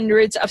of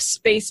hundreds of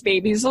space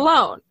babies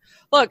alone.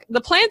 Look,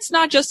 the plan's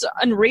not just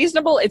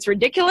unreasonable, it's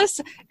ridiculous,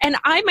 and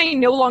I may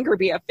no longer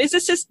be a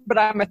physicist, but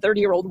I'm a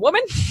 30-year-old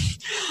woman.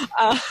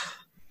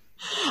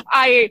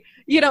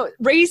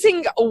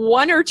 Raising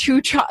 1 or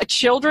 2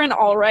 children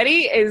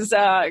already is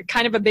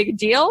kind of a big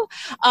deal.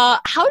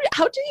 How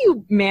do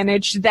you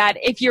manage that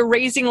if you're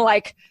raising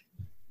like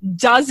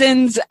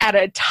dozens at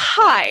a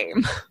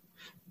time?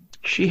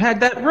 She had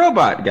that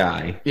robot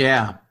guy.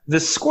 Yeah. The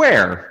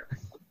Square.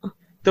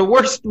 The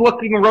worst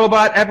looking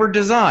robot ever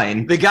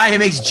designed. The guy who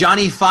makes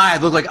Johnny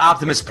Five look like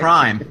Optimus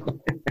Prime.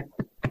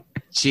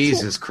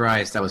 Jesus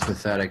Christ, that was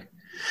pathetic.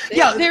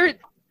 Yeah,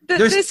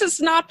 this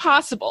is not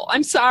possible.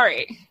 I'm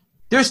sorry.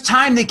 There's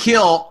time to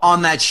kill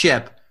on that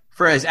ship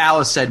for, as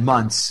Alice said,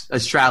 months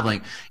as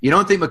traveling. You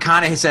don't think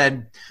McConaughey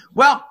said,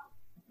 well,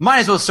 might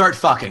as well start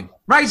fucking,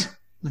 right?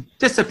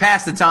 Just to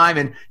pass the time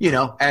and,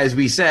 as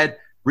we said,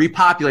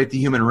 repopulate the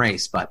human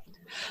race. But,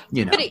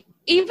 But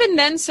even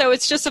then, so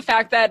it's just a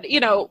fact that,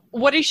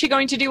 what is she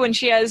going to do when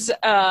she has,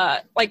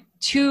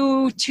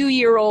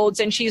 two-year-olds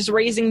and she's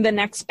raising the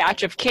next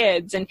batch of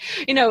kids? And,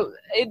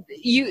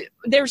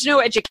 there's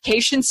no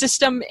education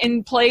system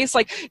in place.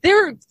 Like,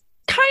 they're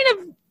kind of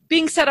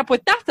being set up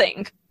with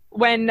nothing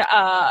when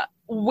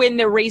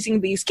they're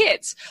raising these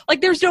kids.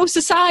 Like, there's no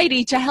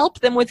society to help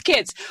them with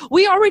kids.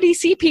 We already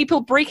see people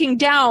breaking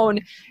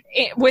down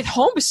with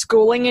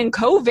homeschooling and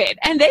COVID,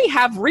 and they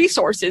have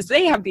resources.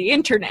 They have the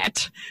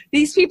internet.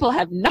 These people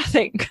have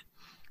nothing.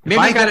 If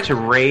I got to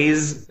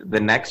raise the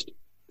next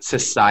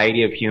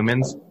society of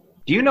humans,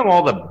 do you know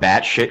all the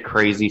batshit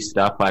crazy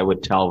stuff I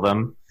would tell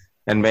them?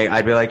 And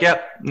I'd be like,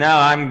 yep, no,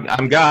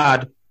 I'm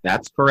God.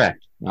 That's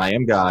correct. I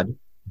am God.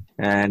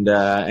 And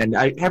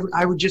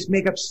I would just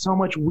make up so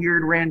much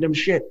weird random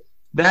shit.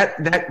 That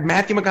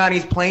Matthew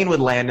McConaughey's plane would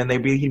land, and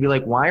he'd be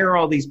like, why are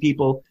all these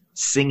people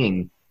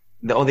singing?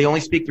 Oh, they only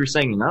speak through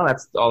singing. No,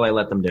 that's all I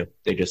let them do.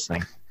 They just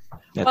sing.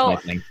 That's my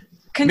thing.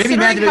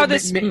 considering how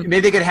this... Maybe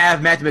they could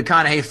have Matthew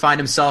McConaughey find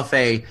himself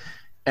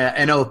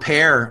an au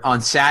pair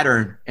on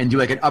Saturn and do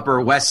like an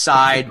Upper West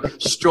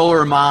Side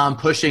stroller mom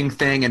pushing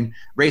thing and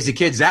raise the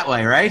kids that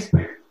way, right?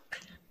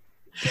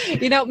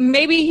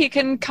 Maybe he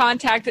can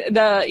contact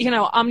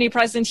the,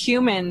 omnipresent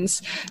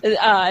humans,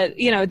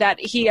 that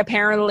he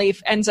apparently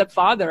ends up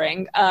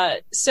fathering.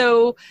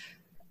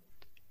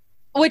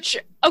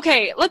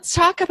 Let's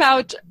talk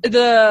about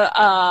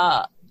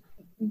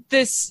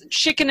this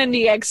chicken and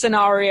the egg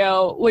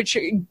scenario, which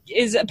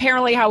is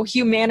apparently how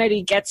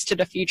humanity gets to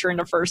the future in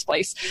the first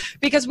place.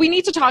 Because we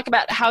need to talk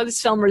about how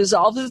this film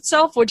resolves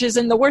itself, which is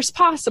in the worst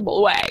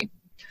possible way.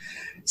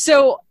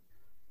 So,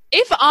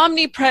 if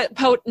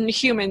omnipotent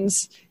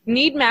humans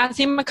need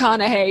Matthew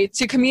McConaughey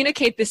to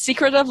communicate the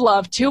secret of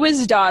love to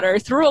his daughter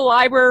through a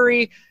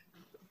library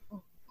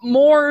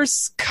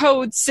Morse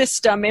code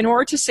system in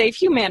order to save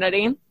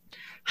humanity,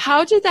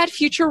 how did that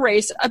future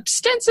race,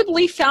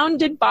 ostensibly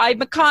founded by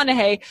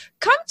McConaughey,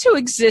 come to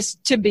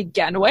exist to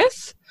begin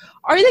with?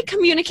 Are they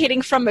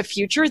communicating from a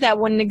future that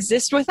wouldn't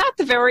exist without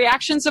the very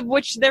actions of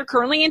which they're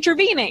currently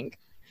intervening?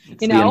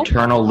 The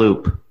internal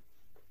loop.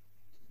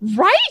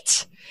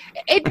 Right?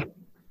 It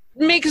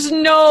makes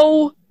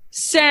no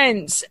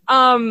sense.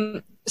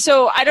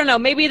 So I don't know.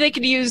 Maybe they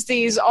could use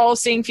these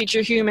all-seeing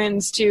future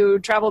humans to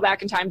travel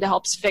back in time to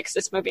help fix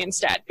this movie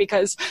instead,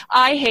 because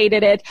I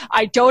hated it.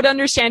 I don't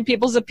understand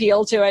people's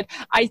appeal to it.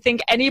 I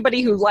think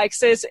anybody who likes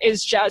this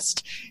is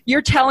just,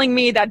 you're telling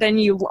me that then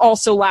you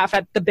also laugh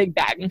at the Big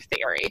Bang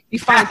Theory. You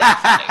find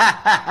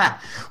that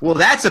funny. Well,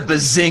 that's a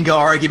bazinga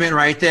argument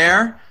right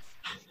there.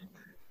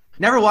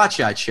 Never watched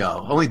that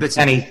show. Only bits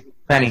and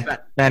Penny.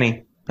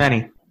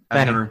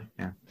 Never,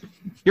 yeah.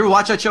 You ever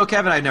watch that show,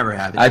 Kevin? I never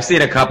have. I've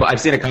seen a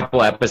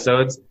couple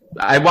episodes.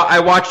 I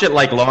watched it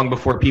like long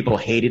before people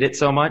hated it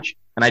so much,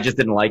 and I just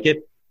didn't like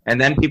it. And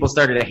then people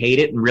started to hate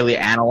it and really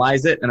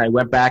analyze it, and I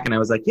went back and I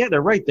was like, yeah,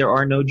 they're right. There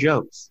are no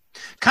jokes.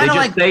 They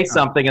just say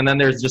something, and then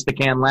there's just a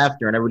canned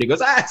laughter, and everybody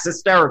goes, it's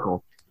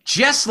hysterical.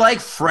 Just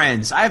like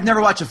Friends. I've never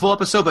watched a full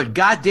episode, but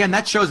goddamn,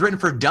 that show's written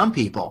for dumb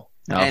people.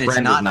 No, and Friends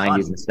it's not is 90s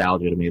funny.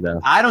 nostalgia to me,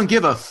 though. I don't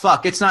give a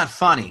fuck. It's not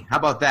funny. How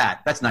about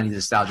that? That's 90s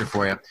nostalgia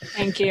for you.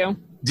 Thank you.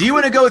 Do you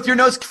want to go with your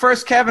notes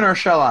first, Kevin, or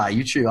shall I?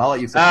 You choose. I'll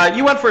let you finish.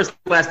 You went first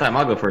last time.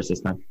 I'll go first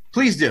this time.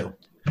 Please do.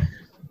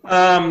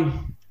 All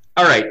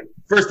right.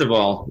 First of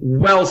all,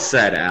 well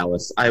said,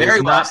 Alice. I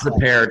was not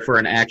prepared for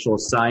an actual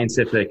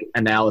scientific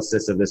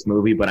analysis of this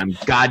movie, but I'm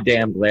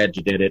goddamn glad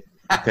you did it,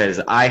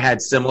 because I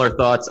had similar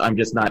thoughts. I'm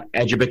just not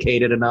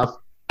educated enough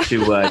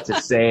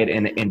to say it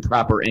in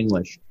proper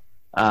English.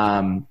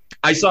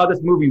 I saw this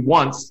movie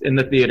once in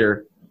the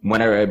theater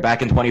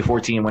back in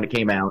 2014 when it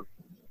came out.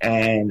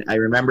 And I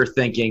remember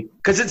thinking,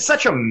 because it's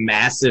such a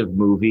massive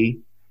movie,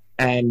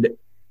 and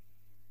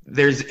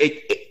I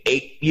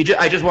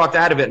just walked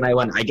out of it and I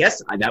went, I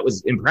guess that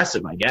was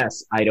impressive. I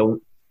guess I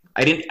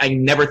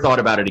never thought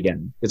about it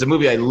again. It's a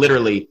movie I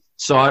literally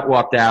saw it,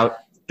 walked out,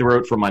 threw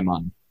it from my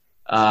mind.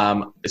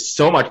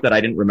 So much that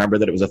I didn't remember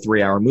that it was a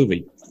 3-hour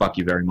movie. Fuck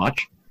you very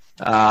much.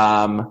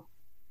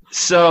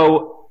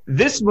 So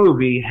this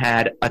movie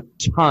had a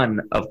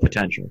ton of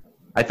potential.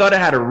 I thought it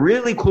had a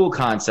really cool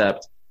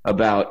concept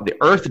about the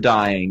Earth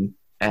dying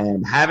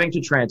and having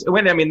to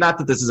not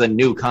that this is a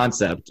new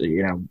concept,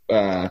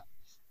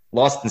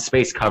 Lost in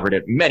Space covered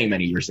it many,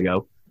 many years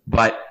ago,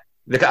 but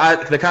the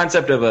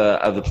concept of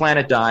the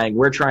planet dying,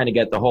 we're trying to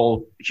get the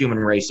whole human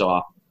race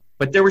off.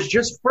 But there was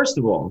just, first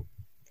of all,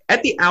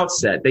 at the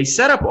outset, they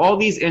set up all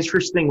these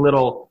interesting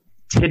little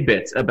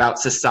tidbits about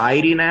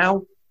society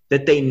now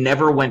that they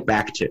never went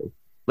back to.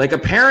 Like,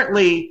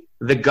 apparently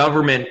the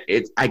government,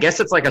 I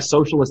guess it's like a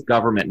socialist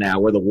government now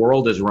where the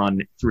world is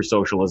run through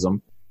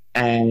socialism,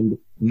 and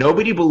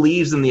nobody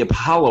believes in the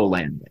Apollo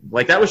landing.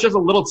 Like, that was just a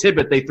little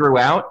tidbit they threw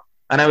out,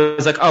 and I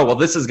was like, oh, well,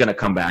 this is going to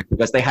come back,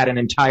 because they had an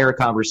entire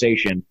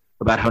conversation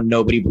about how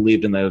nobody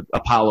believed in the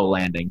Apollo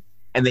landing,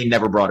 and they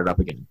never brought it up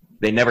again.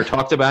 They never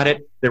talked about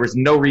it. There was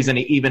no reason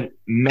to even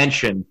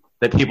mention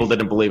that people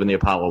didn't believe in the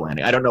Apollo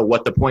landing. I don't know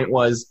what the point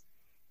was.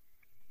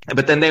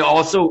 But then they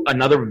also,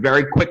 another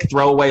very quick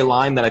throwaway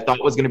line that I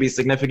thought was going to be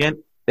significant,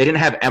 they didn't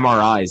have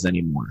MRIs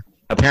anymore.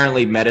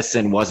 Apparently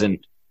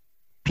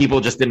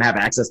people just didn't have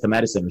access to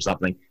medicine or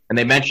something. And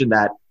they mentioned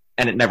that,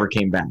 and it never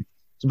came back.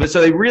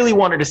 So they really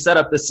wanted to set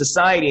up this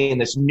society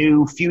and this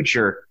new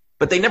future,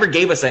 but they never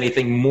gave us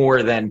anything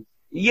more than,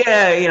 we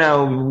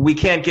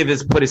can't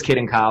put his kid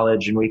in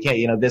college, and we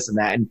can't, this and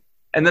that.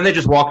 And then they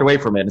just walked away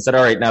from it and said,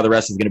 all right, now the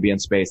rest is going to be in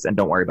space, and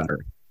don't worry about it.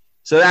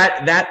 So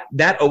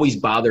that always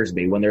bothers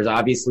me when there's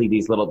obviously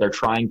they're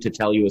trying to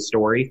tell you a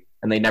story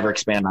and they never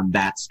expand on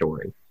that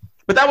story.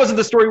 But that wasn't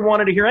the story we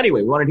wanted to hear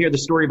anyway. We wanted to hear the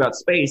story about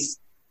space.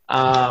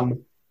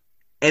 And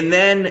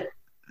then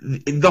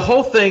the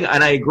whole thing,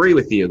 and I agree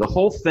with you, the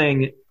whole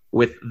thing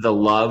with the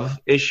love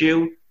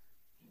issue,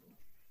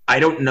 I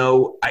don't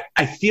know.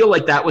 I feel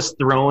like that was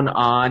thrown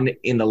on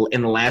in the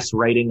last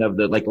writing of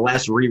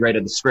last rewrite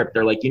of the script.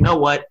 They're like, you know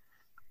what?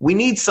 We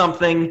need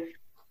something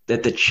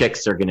that the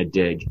chicks are going to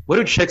dig. What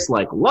do chicks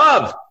like?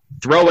 Love!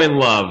 Throw in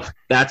love.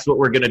 That's what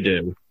we're going to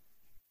do.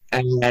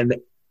 and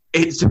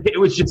it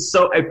was just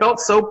so, it felt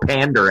so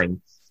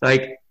pandering.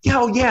 Like,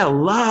 yeah,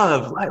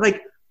 love. I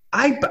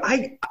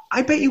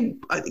bet you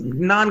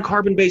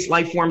non-carbon based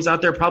life forms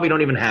out there probably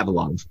don't even have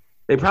love.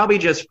 They probably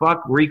just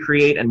fuck,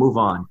 recreate, and move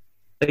on.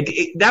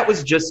 That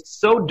was just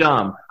so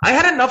dumb. I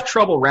had enough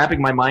trouble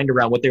wrapping my mind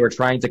around what they were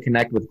trying to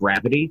connect with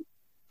gravity.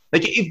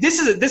 Like, if this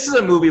is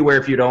a movie where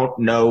if you don't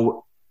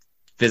know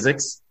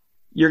physics,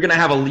 you're gonna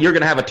have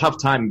a tough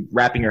time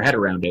wrapping your head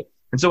around it.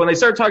 And so when they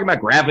started talking about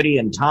gravity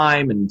and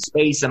time and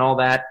space and all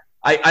that,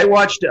 I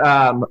watched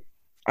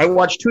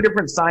 2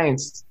 different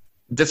science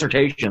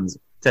dissertations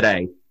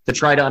today to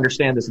try to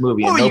understand this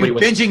movie. Oh, and you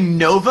binging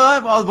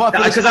Nova?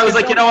 Because I was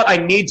like, you know what? I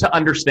need to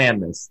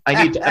understand this.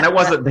 And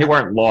they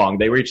weren't long.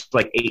 They reached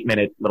like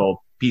 8-minute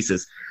little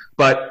pieces.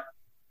 But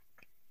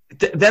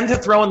then to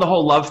throw in the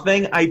whole love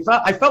thing, I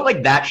felt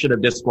like that should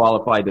have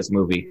disqualified this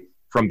movie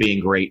from being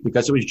great,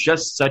 because it was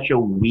just such a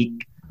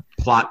weak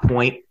plot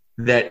point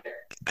that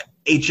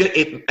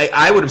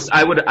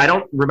I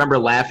don't remember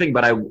laughing,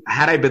 but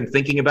had I been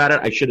thinking about it,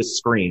 I should have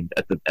screamed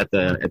at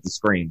the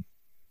screen.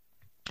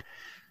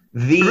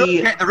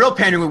 The real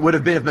pandering would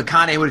have been if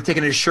McConaughey would have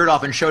taken his shirt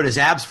off and showed his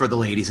abs for the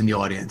ladies in the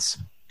audience.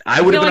 I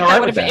would have been all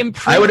right with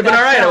that. I would have been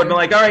all right. I would have been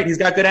like, all right, he's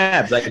got good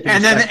abs.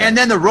 And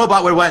then the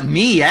robot would have went,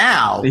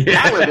 meow.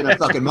 Yeah. That would have been a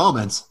fucking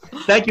moment.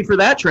 Thank you for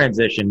that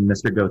transition,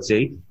 Mr.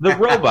 Goatsy. The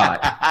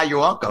robot. You're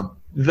welcome.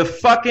 The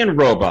fucking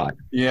robot.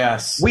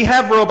 Yes. We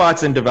have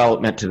robots in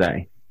development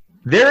today.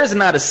 There is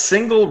not a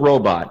single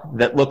robot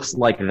that looks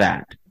like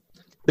that.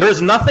 There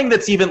is nothing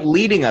that's even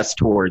leading us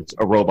towards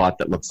a robot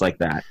that looks like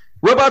that.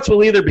 Robots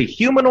will either be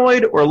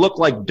humanoid or look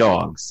like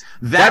dogs.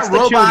 That's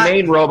the 2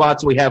 main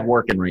robots we have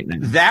working right now.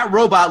 That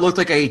robot looked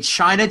like a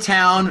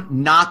Chinatown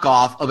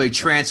knockoff of a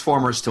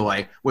Transformers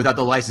toy without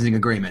the licensing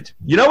agreement.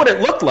 You know what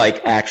it looked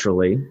like,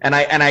 actually, and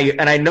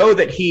I know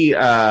that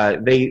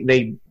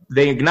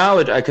they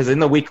acknowledge, because in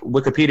the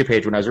Wikipedia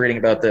page when I was reading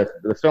about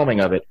the filming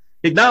of it,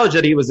 he acknowledged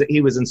that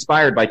he was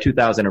inspired by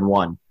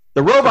 2001.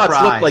 The robots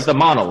look like the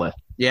monolith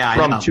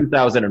from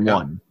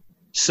 2001. Yeah.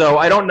 So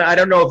I don't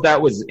know if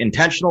that was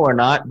intentional or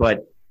not,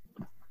 but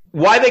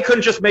why they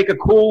couldn't just make a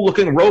cool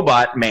looking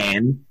robot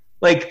man?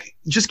 Like,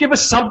 just give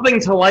us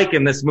something to like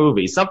in this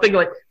movie. Something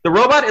like the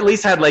robot at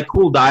least had like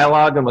cool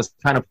dialogue and was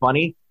kind of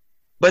funny,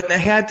 but they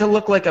had to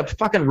look like a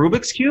fucking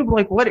Rubik's Cube.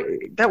 Like, what?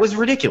 That was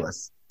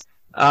ridiculous.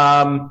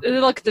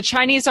 Look, the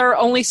Chinese are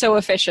only so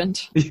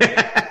efficient.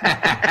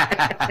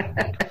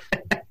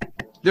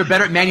 They're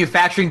better at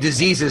manufacturing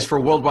diseases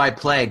for worldwide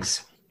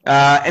plagues.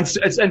 And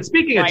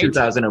speaking of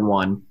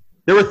 2001,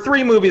 there were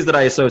 3 movies that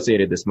I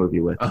associated this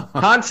movie with.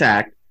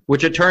 Contact,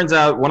 which it turns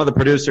out one of the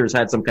producers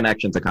had some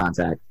connection to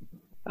Contact.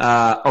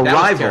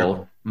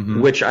 Arrival,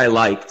 which I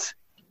liked. Is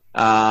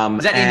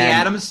that Amy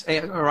Adams,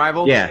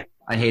 Arrival? Yeah.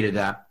 I hated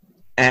that.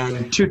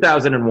 And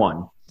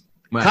 2001.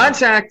 Wow.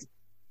 Contact,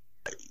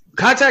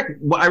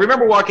 I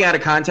remember walking out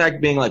of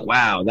Contact being like,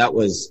 wow, that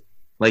was,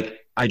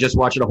 like, I just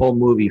watched a whole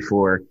movie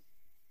for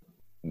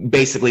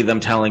basically them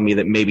telling me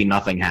that maybe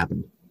nothing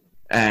happened.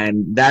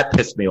 And that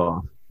pissed me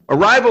off.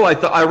 Arrival I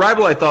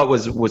thought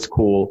was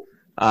cool,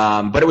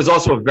 but it was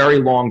also a very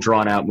long,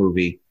 drawn-out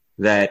movie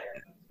that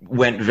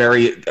went a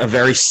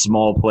very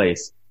small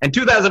place. And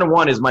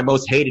 2001 is my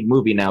most hated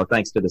movie now,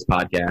 thanks to this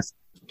podcast.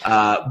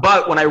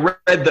 But when I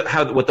read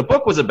what the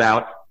book was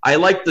about, I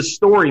liked the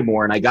story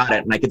more, and I got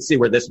it, and I could see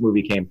where this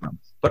movie came from.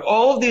 But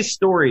all of these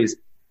stories,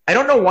 I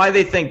don't know why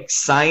they think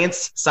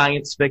science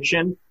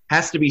fiction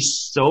has to be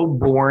so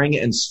boring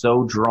and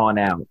so drawn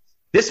out.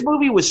 This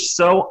movie was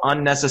so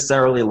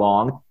unnecessarily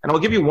long, and I'll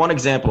give you one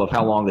example of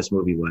how long this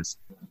movie was.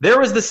 There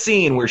was the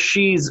scene where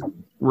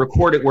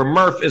where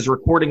Murph is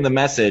recording the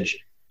message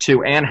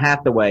to Anne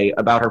Hathaway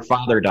about her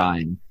father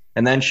dying,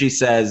 and then she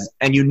says,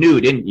 "And you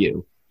knew, didn't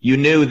you? You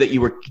knew that you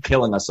were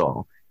killing us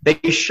all." They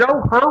show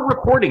her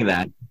recording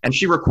that, and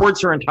she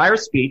records her entire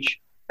speech,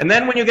 and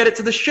then when you get it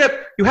to the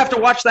ship, you have to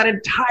watch that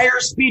entire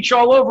speech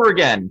all over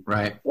again.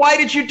 Right. Why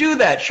did you do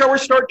that? Show her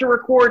start to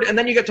record, and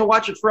then you get to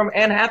watch it from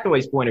Anne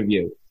Hathaway's point of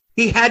view.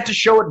 He had to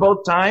show it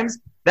both times.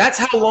 That's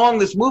how long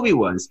this movie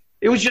was.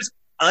 It was just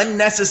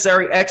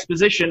unnecessary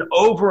exposition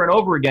over and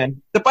over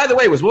again that, by the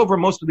way, was over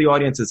most of the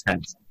audience's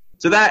heads.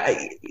 So that,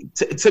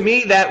 to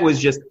me, that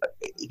was just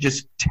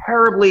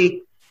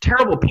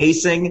terrible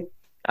pacing.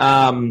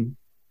 Yeah.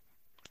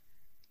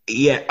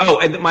 Oh,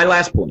 and my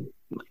last point,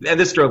 and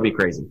this drove me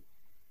crazy.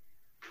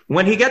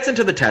 When he gets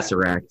into the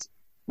Tesseract,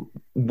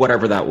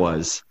 whatever that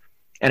was,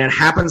 and it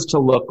happens to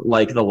look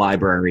like the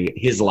library,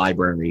 his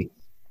library,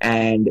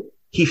 and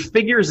he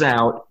figures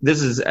out,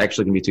 this is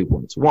actually going to be 2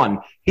 points. One,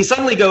 he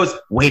suddenly goes,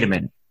 wait a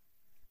minute.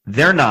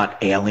 They're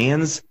not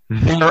aliens.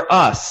 They're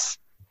us.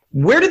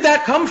 Where did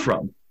that come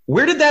from?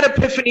 Where did that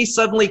epiphany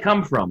suddenly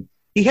come from?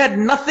 He had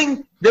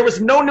nothing. There was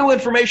no new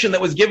information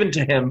that was given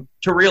to him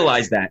to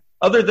realize that,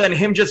 other than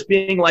him just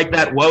being like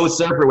that whoa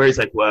surfer where he's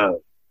like,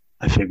 whoa,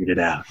 I figured it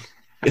out.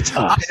 It's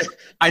us.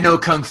 I know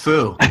Kung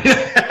Fu.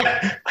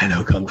 I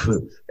know Kung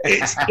Fu.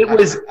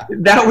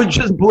 That would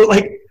just blow,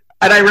 like,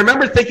 And I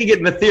remember thinking it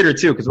in the theater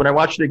too, because when I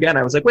watched it again,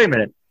 I was like, wait a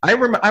minute.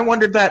 I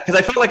wondered that, because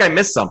I felt like I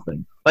missed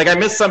something. Like I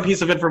missed some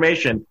piece of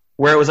information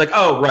where it was like,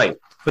 oh, right.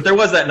 But there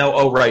was that no,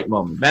 oh, right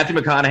moment. Matthew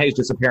McConaughey's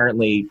just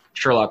apparently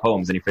Sherlock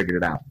Holmes, and he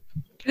figured it out.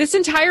 This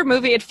entire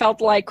movie, it felt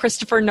like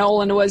Christopher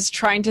Nolan was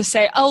trying to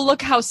say, oh,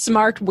 look how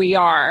smart we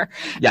are.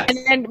 Yes.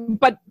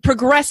 But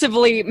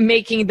progressively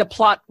making the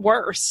plot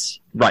worse.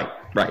 Right.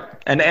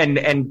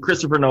 And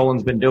Christopher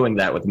Nolan's been doing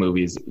that with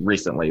movies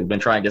recently. He's been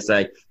trying to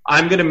say,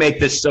 I'm going to make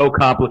this so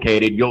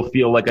complicated, you'll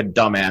feel like a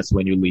dumbass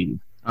when you leave.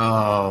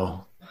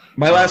 Oh.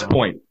 My last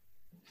point.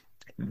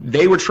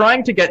 They were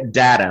trying to get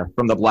data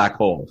from the black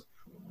hole,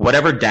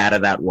 whatever data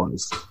that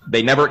was.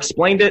 They never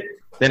explained it.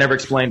 They never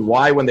explained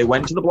why, when they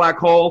went to the black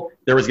hole,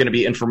 there was going to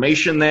be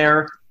information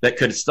there that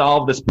could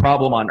solve this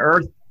problem on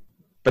Earth,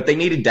 but they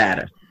needed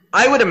data.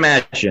 I would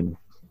imagine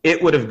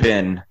it would have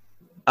been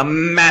a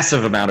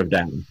massive amount of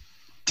data.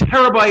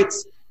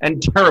 Terabytes and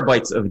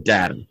terabytes of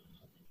data.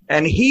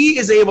 And he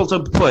is able to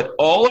put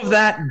all of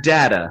that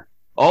data,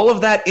 all of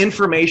that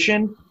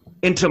information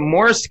into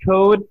Morse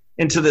code,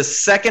 into the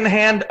second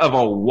hand of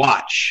a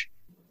watch.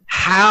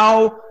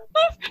 How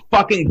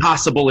fucking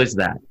possible is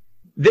that?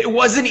 It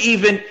wasn't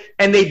even,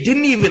 and they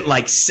didn't even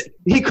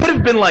he could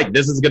have been like,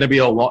 this is going to be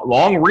a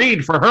long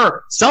read for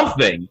her,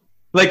 something.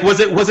 Like, was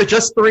it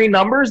just 3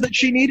 numbers that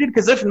she needed?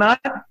 Because if not,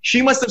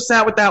 she must have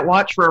sat with that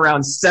watch for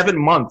around 7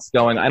 months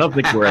going, I don't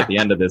think we're at the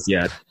end of this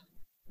yet.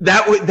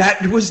 That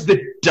was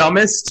the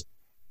dumbest,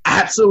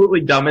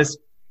 absolutely dumbest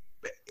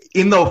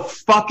in the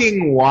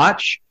fucking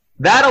watch.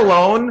 That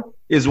alone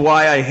is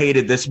why I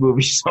hated this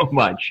movie so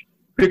much.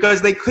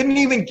 Because they couldn't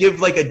even give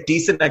like a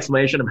decent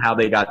explanation of how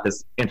they got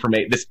this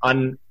information, this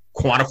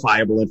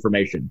unquantifiable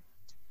information.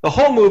 The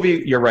whole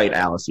movie, you're right,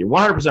 Alice, you're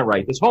 100%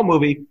 right. This whole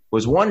movie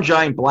was one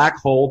giant black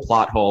hole,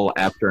 plot hole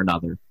after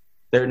another.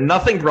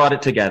 Nothing brought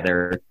it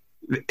together.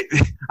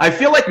 I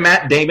feel like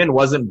Matt Damon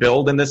wasn't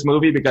billed in this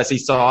movie because he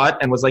saw it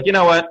and was like, you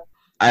know what?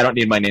 I don't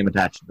need my name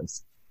attached to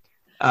this.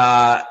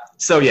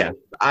 So yeah,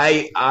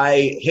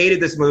 I hated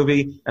this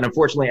movie, and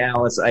unfortunately,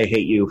 Alice, I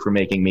hate you for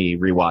making me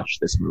rewatch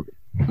this movie.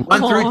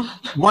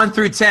 1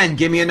 through 10,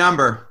 give me a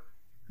number.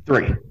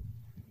 3.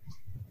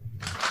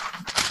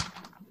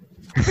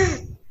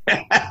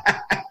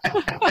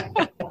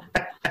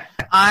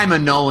 I'm a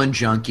Nolan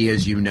junkie,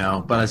 as you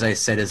know, but as I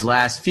said, his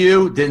last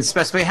few, didn't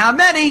specify how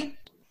many,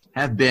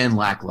 have been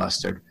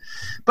lackluster.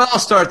 But I'll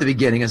start at the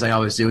beginning, as I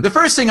always do. The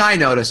first thing I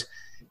notice,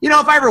 if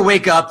I ever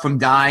wake up from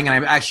dying,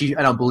 and I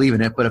don't believe in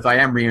it, but if I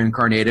am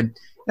reincarnated,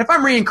 if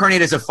I'm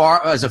reincarnated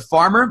as a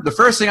farmer, the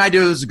first thing I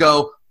do is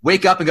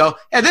wake up and go,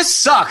 yeah, this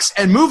sucks,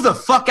 and move the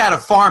fuck out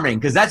of farming,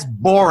 because that's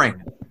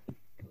boring.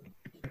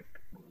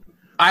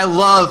 I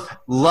loved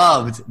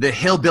the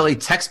hillbilly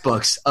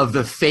textbooks of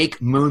the fake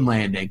moon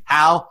landing.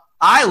 How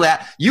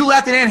you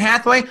laughed at Anne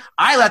Hathaway,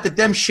 I laughed at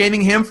them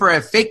shaming him for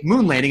a fake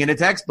moon landing in a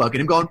textbook,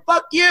 and him going,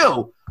 fuck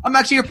you. I'm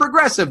actually a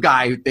progressive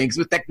guy who thinks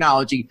with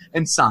technology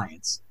and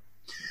science.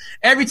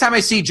 Every time I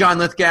see John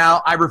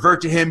Lithgow, I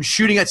revert to him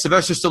shooting at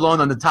Sylvester Stallone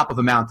on the top of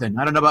a mountain.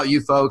 I don't know about you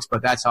folks,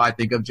 but that's how I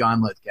think of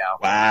John Lithgow.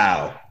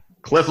 Wow.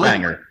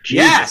 Cliffhanger.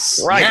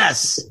 Yes.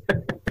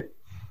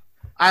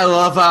 I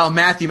love how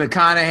Matthew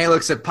McConaughey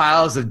looks at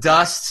piles of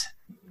dust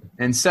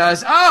and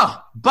says,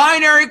 oh,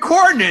 binary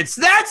coordinates.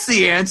 That's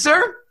the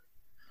answer.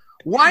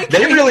 Why?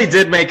 They really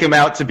did make him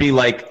out to be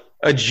like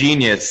a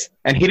genius,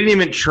 and he didn't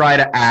even try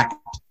to act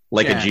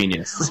like a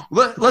genius.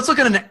 Let's look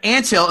at an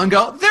anthill and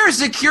go,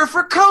 there's a cure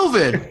for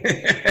COVID.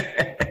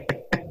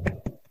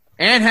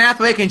 Anne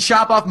Hathaway can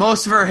chop off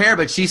most of her hair,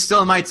 but she's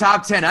still in my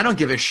top 10. I don't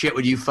give a shit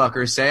what you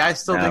fuckers say. I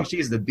still think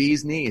she's the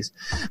bee's knees.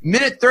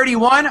 Minute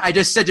 31, I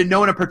just said to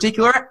no one in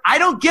particular, I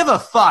don't give a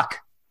fuck.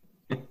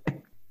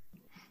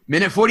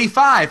 Minute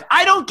 45,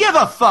 I don't give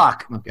a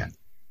fuck. Okay.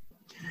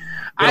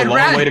 A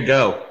long way to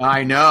go.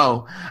 I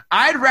know.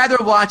 I'd rather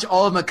watch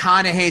all of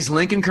McConaughey's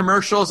Lincoln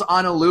commercials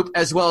on a loop,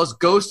 as well as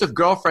Ghost of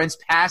Girlfriends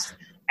Past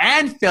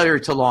and Failure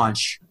to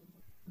Launch,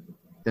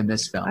 than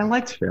this film. I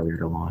liked Failure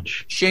to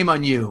Launch. Shame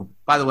on you.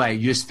 By the way,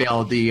 you just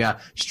failed the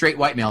straight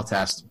white male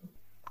test.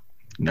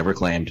 Never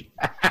claimed.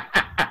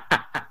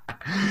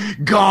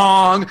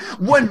 Gong.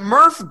 When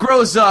Murph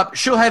grows up,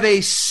 she'll have a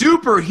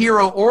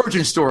superhero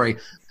origin story.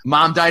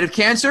 Mom died of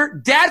cancer.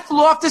 Dad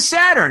flew off to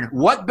Saturn.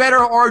 What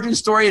better origin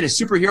story in a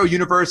superhero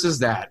universe is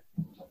that?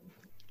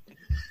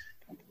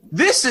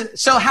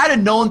 So how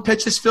did Nolan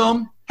pitch this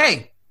film?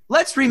 Hey,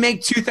 let's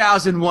remake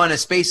 2001 A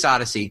Space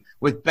Odyssey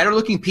with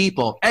better-looking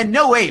people and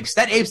no apes.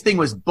 That apes thing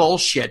was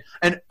bullshit.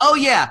 And, oh,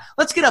 yeah,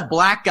 let's get a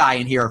black guy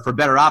in here for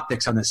better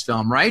optics on this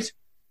film, right?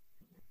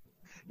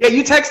 Yeah,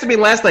 you texted me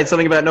last night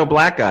something about no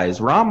black guys.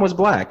 Rom was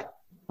black.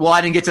 Well, I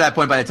didn't get to that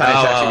point by the time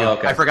I texted you.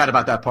 Okay. I forgot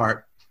about that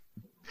part.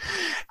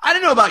 I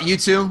don't know about you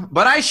two,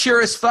 but I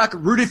sure as fuck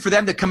rooted for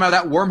them to come out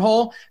of that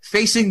wormhole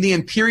facing the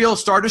Imperial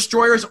Star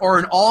Destroyers or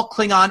an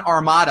all-Klingon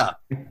armada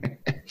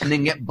and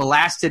then get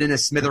blasted into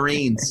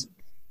smithereens.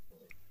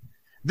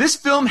 This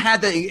film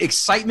had the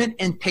excitement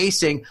and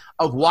pacing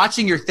of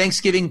watching your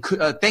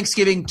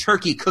Thanksgiving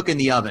turkey cook in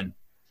the oven.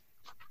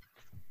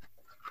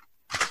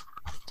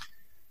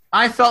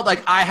 I felt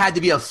like I had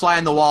to be a fly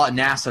on the wall at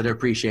NASA to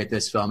appreciate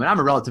this film. And I'm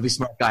a relatively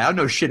smart guy. I don't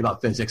know shit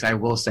about physics. I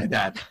will say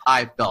that.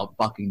 I felt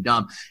fucking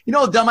dumb. You know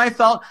how dumb I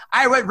felt?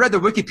 I read the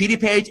Wikipedia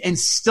page and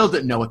still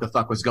didn't know what the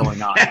fuck was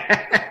going on.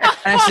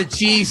 And I said,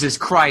 Jesus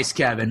Christ,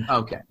 Kevin.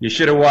 Okay. You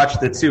should have watched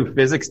the 2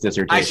 physics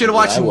dissertations. I should have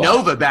watched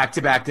Nova back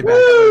to back to back.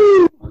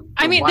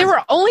 I mean, there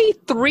were only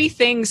 3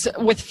 things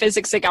with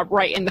physics that got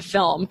right in the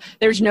film.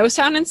 There's no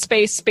sound in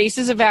space, space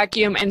is a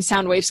vacuum, and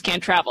sound waves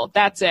can't travel.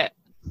 That's it.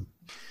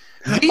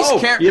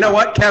 You know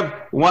what, Kev?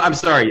 I'm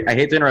sorry. I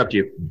hate to interrupt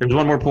you. There's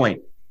one more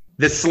point.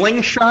 The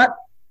slingshot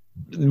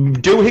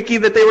doohickey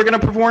that they were going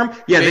to perform,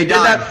 they did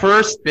that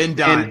first. Been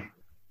done.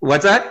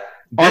 What's that?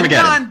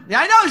 Armageddon. Done. Yeah,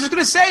 I know. I was just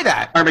going to say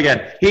that.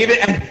 Armageddon. He even,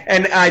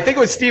 and I think it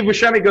was Steve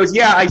Buscemi goes,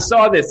 yeah, I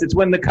saw this. It's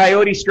when the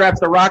coyote straps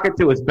the rocket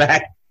to his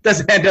back.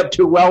 Doesn't end up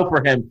too well for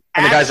him.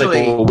 And the guy's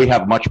like, well, we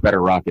have much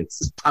better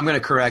rockets. I'm going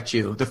to correct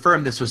you. The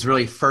firm this was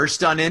really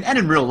first done in, and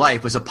in real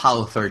life, was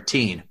Apollo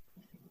 13.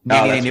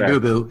 Nanny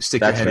boo-boo,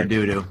 stick your head in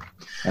doo-doo.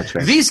 That's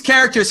right. These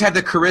characters have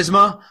the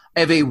charisma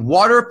of a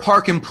water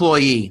park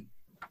employee.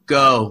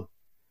 Go.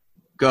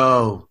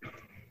 Go.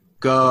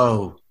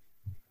 Go.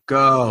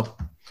 Go.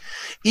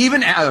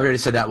 Even, I already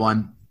said that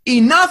one.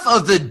 Enough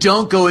of the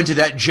don't go into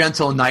that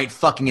gentle night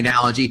fucking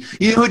analogy.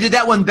 You know who did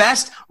that one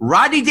best?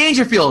 Rodney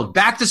Dangerfield,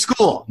 Back to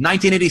School,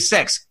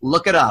 1986.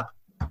 Look it up.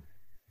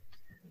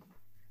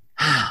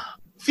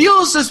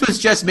 Feels this was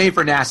just made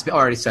for NASA.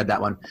 Already said that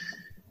one.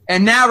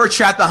 And now we're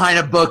trapped behind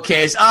a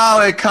bookcase.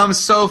 Oh, it comes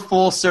so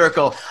full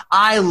circle.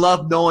 I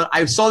love Nolan.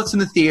 I saw this in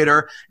the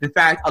theater. In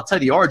fact, I'll tell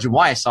you the origin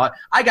why I saw it.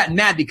 I got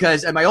mad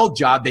because at my old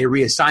job, they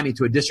reassigned me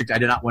to a district I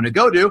did not want to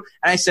go to. And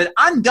I said,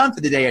 I'm done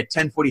for the day at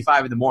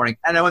 10:45 in the morning.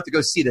 And I went to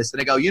go see this.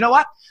 And I go, you know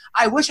what?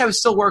 I wish I was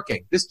still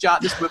working. This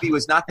movie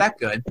was not that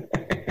good.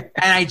 And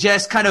I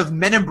just kind of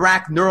Men in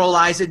Black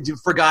neuralized it and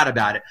forgot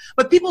about it.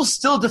 But people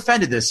still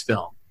defended this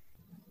film.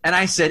 And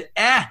I said,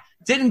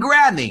 didn't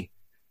grab me.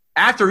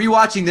 After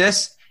rewatching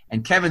this,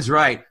 and Kevin's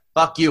right.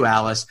 Fuck you,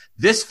 Alice.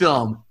 This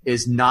film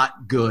is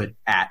not good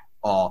at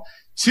all.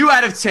 2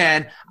 out of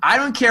 10. I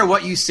don't care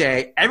what you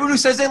say. Everyone who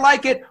says they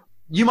like it,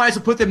 you might as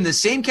well put them in the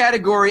same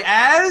category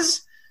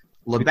as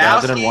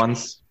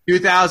Lebowski,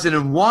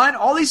 2001.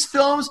 All these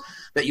films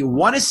that you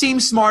want to seem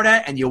smart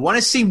at and you want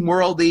to seem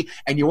worldly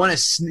and you want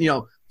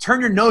to, turn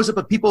your nose up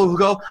at people who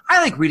go,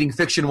 I like reading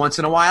fiction once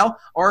in a while,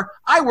 or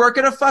I work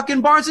at a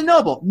fucking Barnes &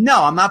 Noble.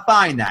 No, I'm not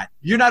buying that.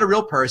 You're not a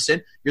real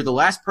person. You're the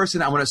last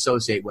person I want to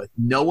associate with.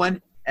 No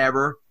one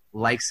ever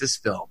likes this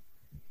film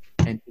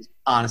and is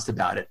honest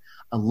about it,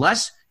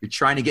 unless you're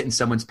trying to get in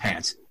someone's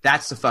pants.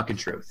 That's the fucking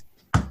truth.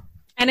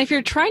 And if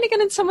you're trying to get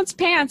in someone's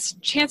pants,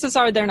 chances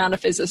are they're not a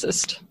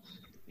physicist.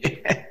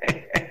 If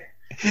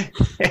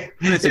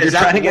you're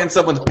trying to get in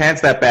someone's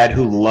pants that bad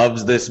who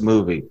loves this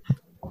movie.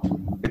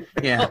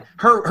 Yeah,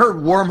 her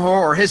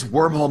wormhole or his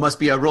wormhole must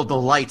be a real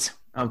delight.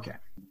 Okay.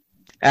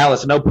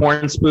 Alice, no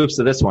porn spoofs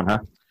to this one, huh?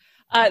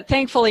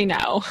 Thankfully,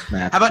 no.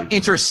 How about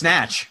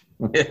Intersnatch?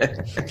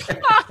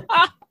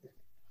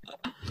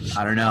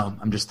 I don't know.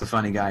 I'm just the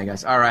funny guy,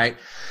 guys. All right.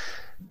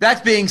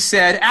 That being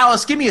said,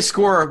 Alice, give me a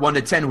score 1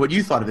 to 10. What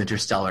you thought of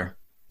Interstellar?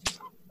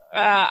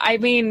 I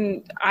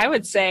mean, I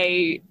would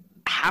say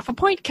half a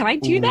point. Can I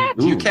do that?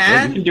 You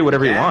can. You can do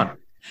whatever you want.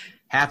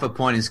 Half a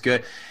point is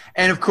good.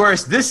 And, of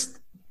course, this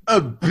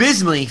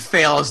abysmally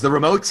fails the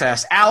remote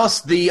test.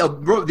 Alice, the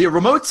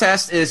remote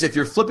test is if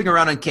you're flipping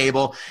around on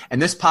cable and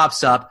this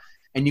pops up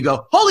and you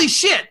go, holy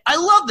shit, I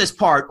love this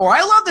part, or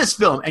I love this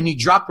film, and you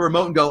drop the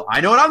remote and go,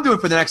 I know what I'm doing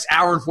for the next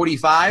hour and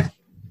 45.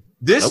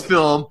 This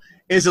film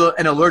is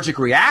an allergic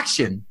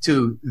reaction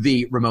to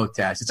the remote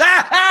test. It's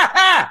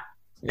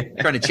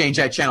trying to change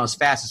that channel as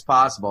fast as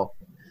possible.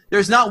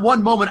 There's not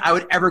one moment I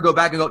would ever go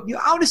back and go,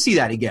 I want to see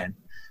that again.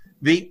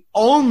 The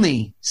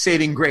only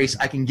saving grace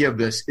I can give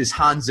this is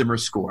Hans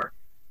Zimmer's score.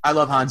 I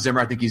love Hans Zimmer.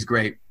 I think he's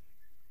great.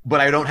 But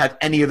I don't have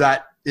any of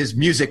his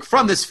music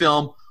from this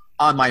film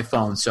on my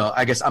phone. So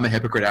I guess I'm a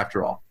hypocrite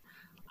after all.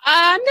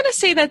 I'm going to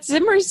say that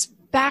Zimmer's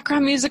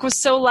background music was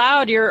so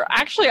loud, you're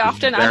actually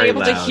often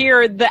unable to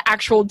hear the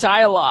actual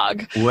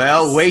dialogue.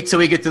 Well, wait till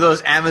we get to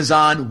those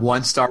Amazon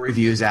 1-star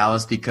reviews,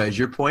 Alice, because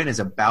your point is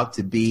about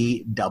to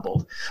be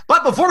doubled.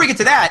 But before we get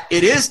to that,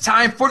 it is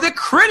time for the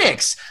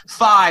critics'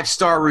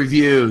 5-star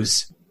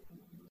reviews.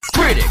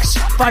 Critics,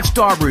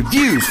 5-star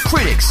reviews.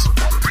 Critics,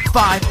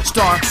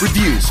 5-star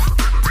reviews.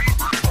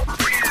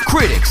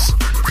 Critics,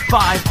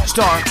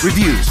 5-star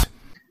reviews.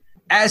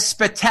 As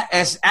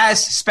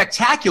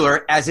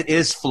spectacular as it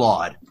is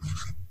flawed.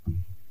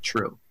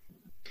 True.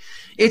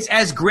 It's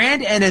as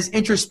grand and as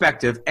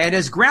introspective and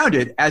as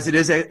grounded as it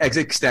is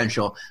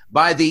existential.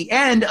 By the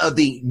end of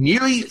the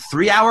nearly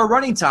 3-hour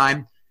running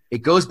time, it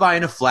goes by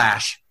in a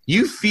flash.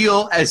 You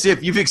feel as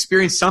if you've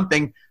experienced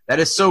something that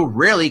is so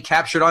rarely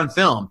captured on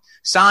film.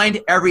 Signed,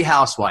 every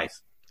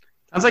housewife.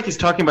 Sounds like he's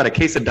talking about a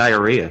case of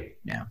diarrhea.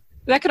 Yeah.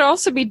 That could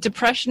also be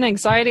depression,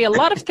 anxiety, a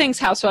lot of things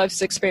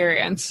housewives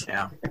experience.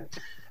 Yeah.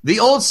 The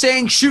old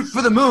saying, shoot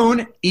for the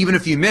moon, even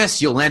if you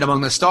miss, you'll land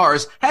among the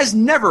stars, has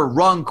never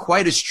rung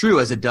quite as true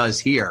as it does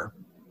here.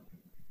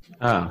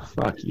 Oh,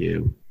 fuck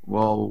you.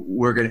 Well,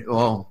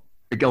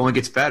 it only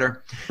gets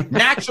better.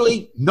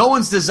 Naturally, no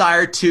one's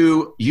desire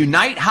to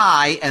unite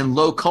high and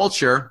low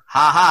culture,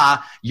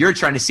 you're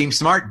trying to seem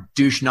smart,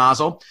 douche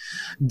nozzle,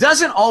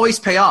 doesn't always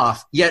pay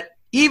off. Yet,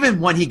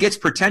 even when he gets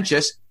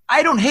pretentious,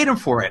 I don't hate him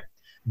for it.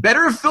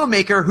 Better a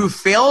filmmaker who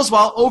fails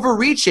while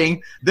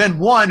overreaching than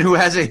one who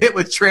has a hit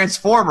with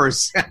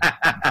Transformers.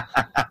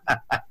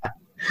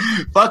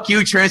 Fuck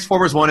you,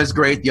 Transformers 1 is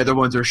great, the other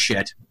ones are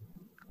shit.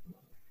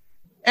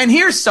 And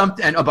here's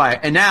something,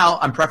 and now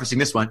I'm prefacing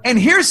this one, and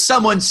here's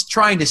someone's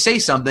trying to say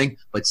something,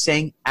 but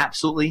saying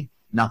absolutely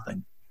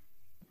nothing.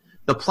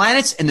 The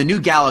planets and the new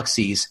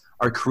galaxies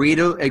are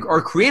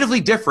creatively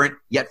different,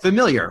 yet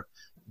familiar,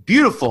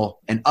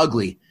 beautiful and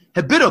ugly,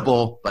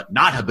 habitable, but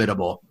not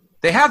habitable.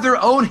 They have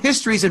their own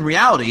histories and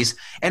realities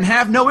and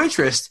have no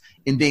interest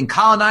in being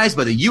colonized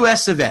by the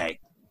U.S. of A.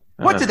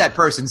 What did that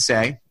person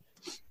say?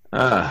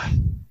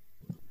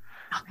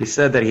 He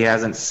said that he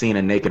hasn't seen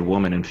a naked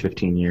woman in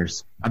 15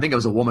 years. I think it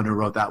was a woman who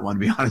wrote that one, to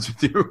be honest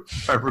with you,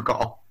 if I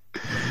recall.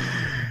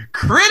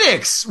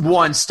 Critics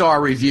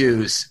 1-star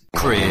reviews.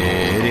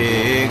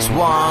 Critics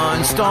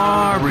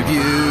 1-star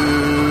reviews.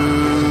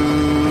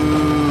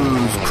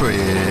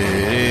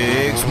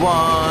 Critics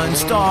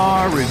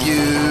 1-star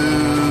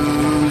reviews.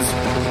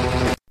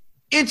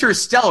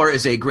 Interstellar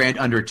is a grand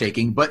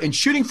undertaking, but in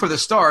shooting for the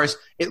stars,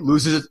 it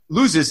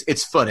loses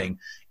its footing.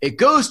 It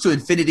goes to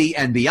infinity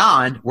and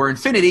beyond, where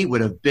infinity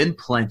would have been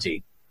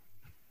plenty.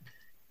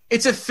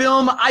 It's a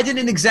film I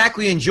didn't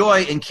exactly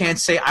enjoy and can't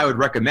say I would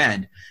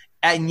recommend.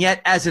 And yet,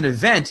 as an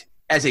event,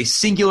 as a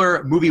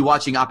singular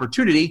movie-watching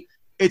opportunity,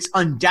 it's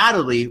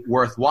undoubtedly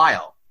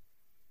worthwhile.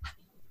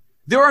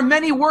 There are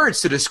many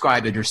words to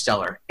describe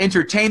Interstellar.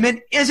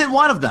 Entertainment isn't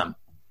one of them.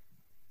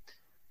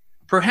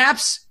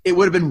 Perhaps it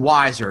would have been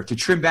wiser to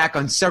trim back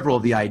on several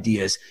of the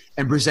ideas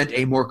and present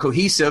a more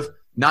cohesive,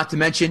 not to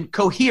mention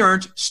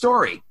coherent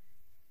story.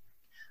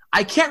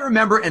 I can't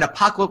remember an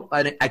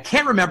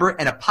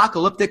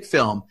apocalyptic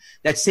film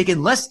that's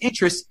taken less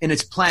interest in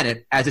its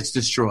planet as it's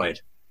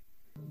destroyed.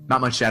 Not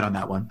much chat on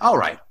that one. All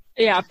right.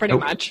 Yeah, pretty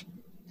much.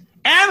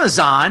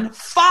 Amazon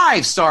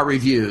 5-star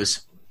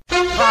reviews.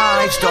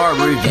 5-star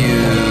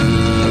reviews.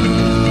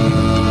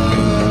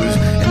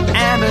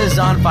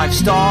 Amazon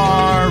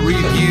 5-star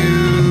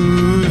reviews.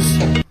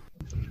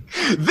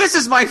 This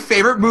is my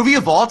favorite movie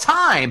of all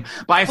time,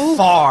 by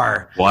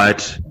far.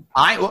 What?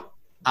 I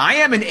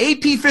am an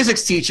AP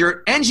physics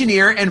teacher,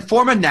 engineer, and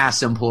former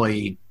NASA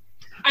employee.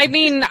 I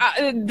mean,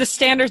 the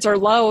standards are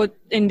low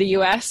in the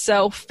U.S.,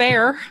 so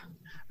fair.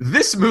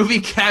 This movie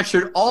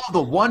captured all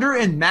the wonder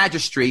and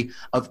majesty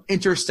of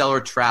interstellar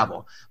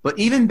travel. But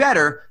even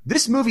better,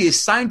 this movie is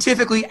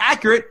scientifically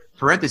accurate,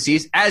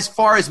 parentheses, as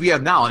far as we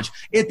have knowledge.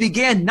 It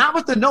began not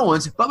with the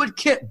Nolans, but with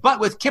Kip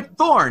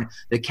Thorne,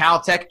 the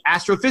Caltech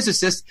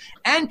astrophysicist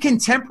and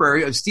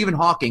contemporary of Stephen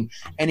Hawking,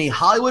 and a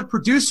Hollywood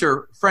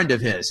producer friend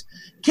of his.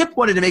 Kip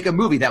wanted to make a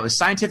movie that was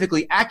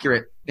scientifically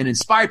accurate and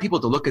inspired people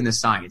to look into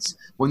science.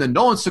 When the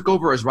Nolans took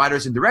over as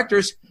writers and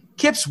directors,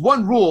 Kip's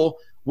one rule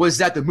was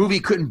that the movie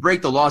couldn't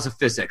break the laws of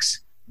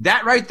physics.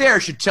 That right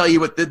there should tell you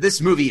what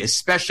this movie is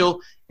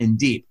special and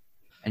deep.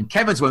 And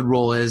Kevin's one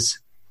rule is,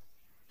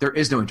 there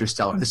is no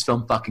Interstellar. This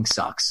film fucking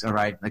sucks, all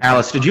right? Like,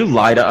 Alice, did you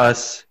lie to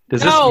us?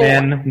 Does this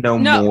man know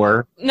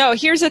more? No,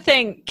 here's the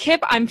thing. Kip,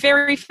 I'm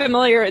very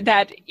familiar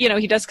that,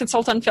 he does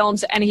consult on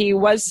films, and he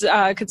was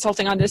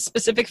consulting on this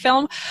specific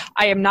film.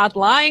 I am not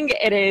lying.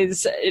 It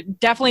is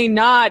definitely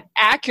not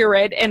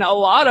accurate in a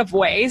lot of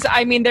ways.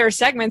 I mean, there are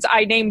segments.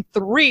 I named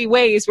 3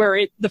 ways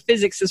where the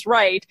physics is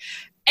right,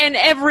 and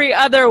every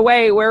other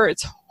way where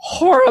it's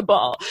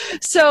horrible.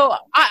 So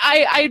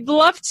I'd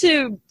love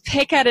to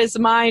pick at his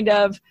mind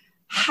of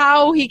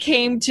how he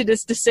came to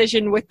this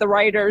decision with the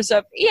writers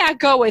of,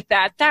 go with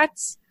that.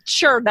 That's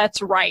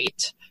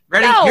right.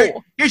 Ready?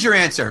 No. Here's your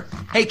answer.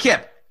 Hey,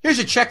 Kip, here's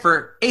a check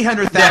for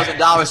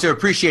 $800,000 to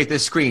appreciate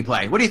this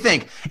screenplay. What do you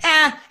think?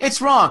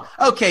 It's wrong.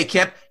 Okay,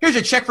 Kip, here's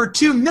a check for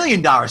 $2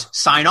 million.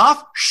 Sign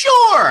off?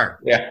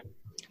 Sure. Yeah.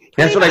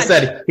 That's what I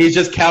said. He's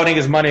just counting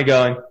his money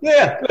going,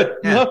 good.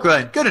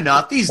 Yeah, good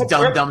enough. These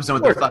dum-dums know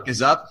what the fuck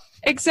is up.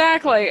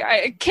 Exactly.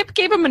 Kip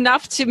gave him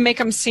enough to make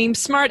him seem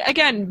smart.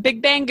 Again,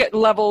 Big Bang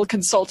level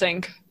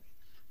consulting.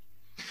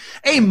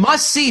 A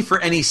must-see for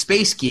any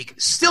space geek.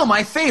 Still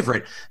my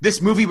favorite.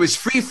 This movie was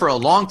free for a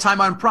long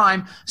time on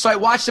Prime, so I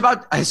watched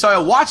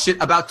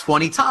it about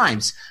 20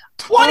 times.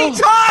 20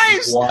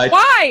 times! What?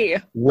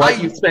 Why?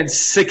 You spent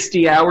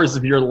 60 hours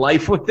of your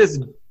life with this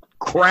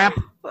crap?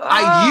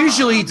 I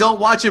usually don't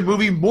watch a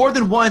movie more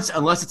than once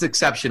unless it's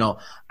exceptional.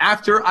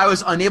 After I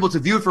was unable to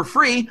view it for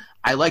free,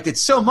 I liked it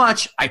so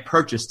much, I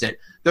purchased it.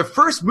 The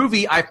first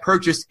movie I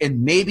purchased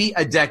in maybe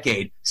a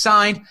decade.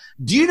 Signed,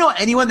 do you know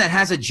anyone that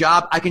has a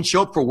job I can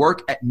show up for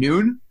work at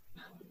noon?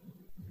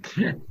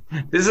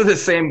 This is the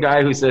same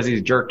guy who says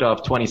he's jerked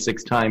off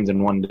 26 times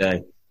in one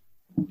day.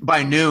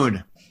 By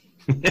noon.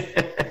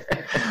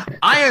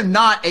 I am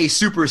not a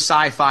super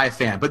sci-fi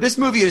fan, but this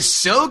movie is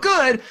so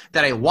good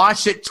that I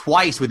watched it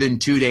twice within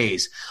 2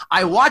 days.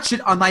 I watched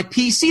it on my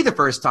PC the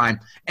first time,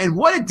 and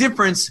what a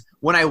difference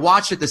when I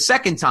watched it the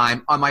second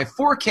time on my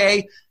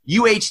 4K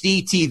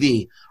UHD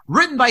TV,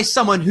 written by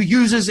someone who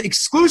uses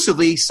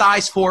exclusively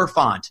size 4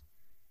 font.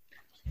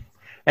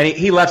 And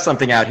he left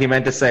something out. He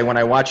meant to say, when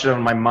I watched it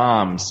on my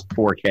mom's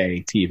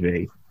 4K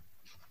TV.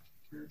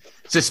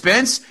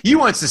 Suspense? You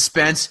want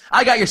suspense?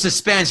 I got your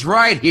suspense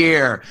right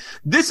here.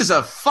 This is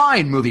a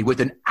fine movie with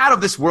an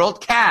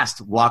out-of-this-world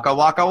cast. Waka,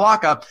 waka,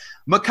 waka.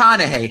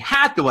 McConaughey,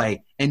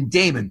 Hathaway, and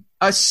Damon.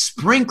 A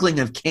sprinkling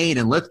of Kane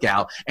and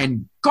Lithgow,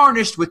 and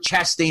garnished with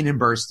Chastain and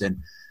Burstyn.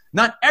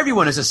 Not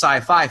everyone is a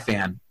sci-fi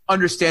fan.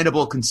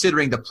 Understandable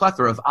considering the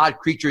plethora of odd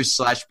creatures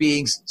 /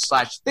 beings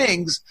 /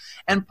 things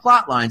and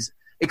plot lines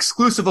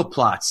exclusive of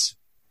plots.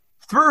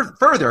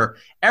 Further,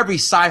 every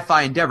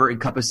sci-fi endeavor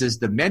encompasses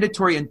the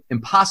mandatory and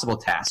impossible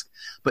task,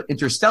 but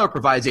Interstellar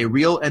provides a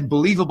real and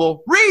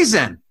believable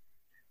reason.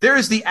 There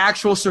is the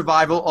actual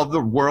survival of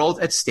the world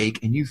at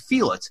stake, and you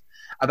feel it.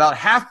 About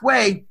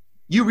halfway,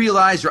 you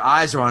realize your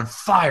eyes are on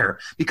fire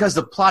because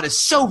the plot is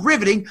so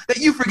riveting that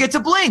you forget to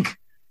blink.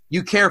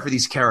 You care for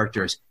these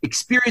characters,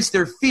 experience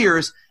their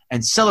fears,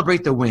 and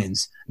celebrate the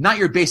wins. Not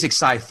your basic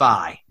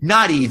sci-fi.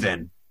 Not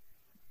even.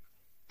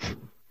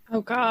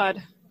 Oh,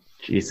 God.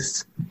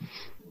 Jesus.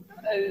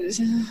 I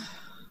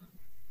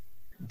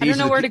don't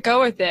know where to go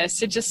with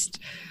this. It just,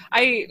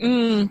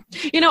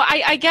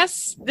 I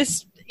guess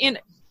this,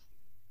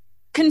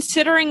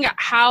 considering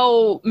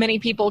how many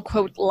people,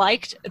 quote,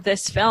 liked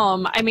this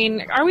film, I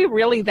mean, are we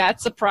really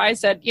that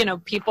surprised that,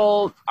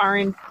 people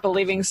aren't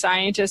believing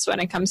scientists when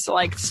it comes to,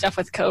 like, stuff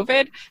with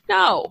COVID?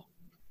 No.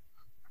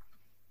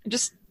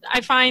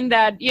 I find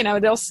that,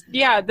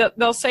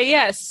 they'll say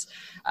yes.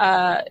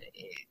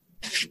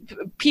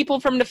 People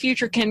from the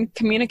future can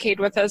communicate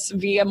with us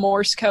via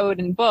Morse code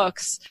and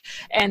books,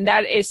 and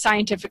that is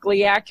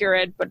scientifically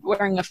accurate, but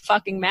wearing a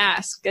fucking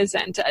mask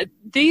isn't.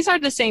 These are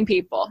the same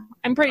people.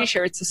 I'm pretty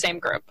sure it's the same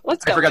group.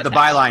 Let's go. I forgot the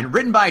byline.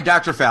 Written by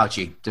Dr.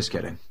 Fauci. Just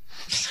kidding.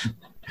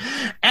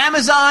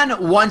 Amazon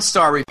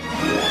 1-star review.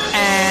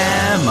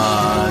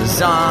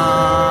 Amazon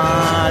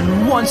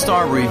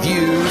 1-star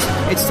reviews.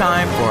 It's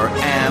time for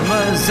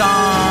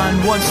Amazon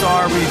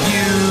 1-star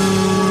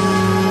reviews.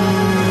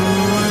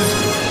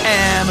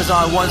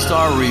 Amazon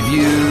 1-star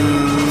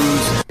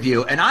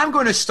reviews. And I'm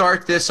going to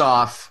start this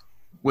off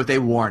with a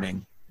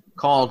warning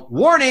called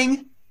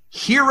Warning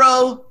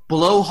Hero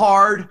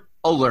Blowhard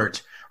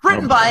Alert.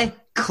 Written by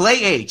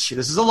Clay H.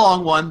 This is a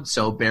long one,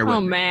 so bear with me.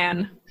 Oh,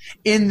 man.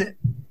 And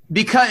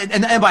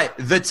by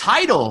the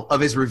title of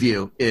his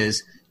review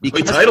is... He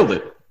titled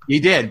it. He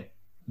did.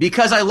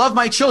 Because I love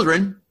my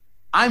children,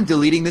 I'm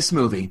deleting this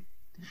movie.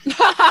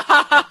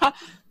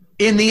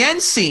 In the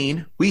end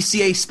scene, we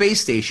see a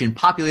space station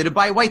populated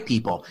by white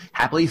people,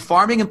 happily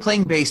farming and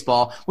playing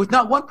baseball with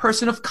not one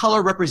person of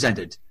color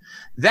represented.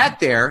 That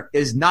there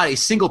is not a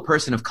single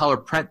person of color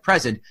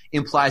present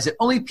implies that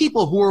only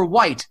people who are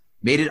white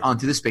made it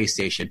onto the space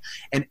station,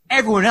 and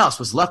everyone else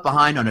was left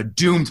behind on a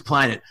doomed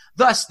planet,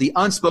 thus the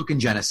unspoken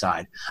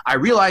genocide. I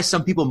realize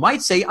some people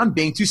might say I'm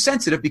being too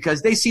sensitive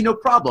because they see no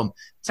problem,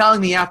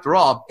 telling me after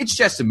all, it's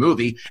just a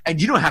movie,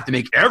 and you don't have to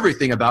make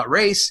everything about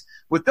race.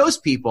 With those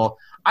people,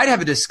 I'd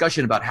have a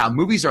discussion about how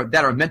movies that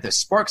are meant to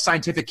spark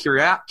scientific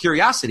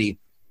curiosity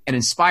and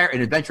inspire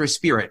an adventurous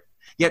spirit,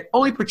 yet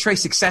only portray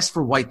success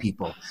for white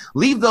people.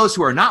 Leave those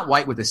who are not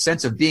white with a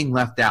sense of being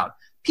left out.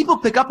 People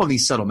pick up on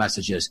these subtle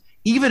messages,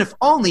 even if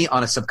only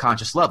on a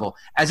subconscious level,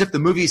 as if the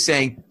movie is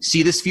saying,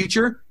 see this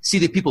future? See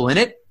the people in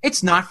it?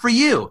 It's not for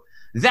you.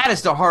 That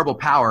is the horrible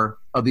power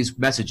of these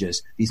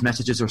messages. These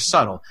messages are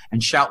subtle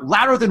and shout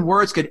louder than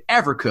words could.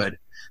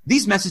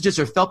 These messages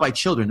are felt by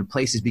children in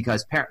places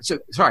because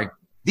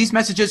These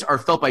messages are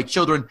felt by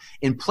children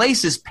in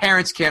places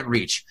parents can't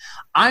reach.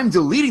 I'm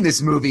deleting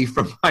this movie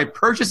from my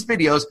purchased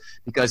videos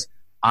because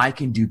I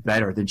can do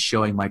better than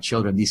showing my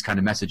children these kind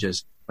of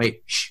messages.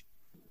 Wait, shh.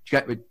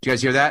 Did you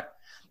guys hear that?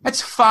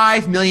 That's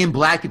 5 million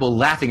black people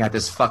laughing at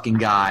this fucking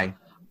guy.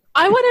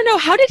 I want to know,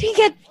 how did he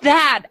get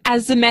that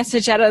as the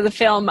message out of the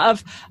film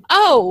of,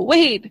 oh,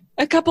 wait,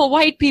 a couple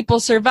white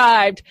people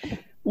survived.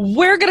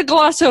 We're going to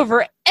gloss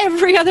over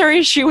every other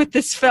issue with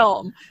this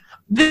film.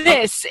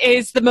 This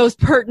is the most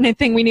pertinent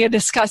thing we need to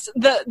discuss.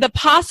 The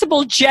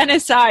possible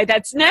genocide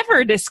that's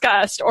never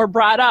discussed or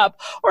brought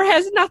up or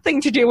has nothing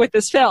to do with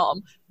this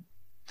film.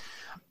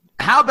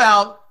 How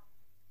about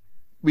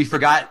we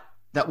forgot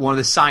that one of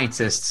the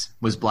scientists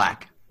was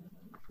black?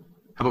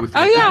 How about we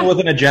forget People with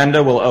an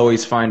agenda will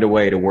always find a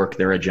way to work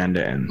their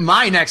agenda in.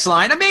 My next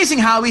line, amazing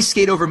how we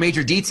skate over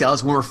major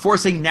details when we're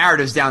forcing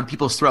narratives down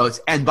people's throats.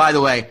 And by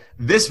the way,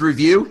 this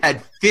review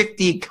had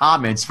 50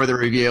 comments for the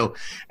review,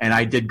 and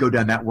I did go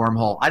down that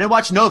wormhole. I didn't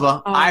watch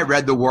Nova. Oh. I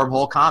read the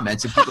wormhole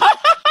comments. And people,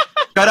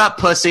 shut up,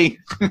 pussy.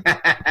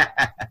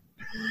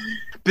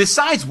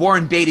 Besides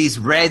Warren Beatty's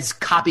Red's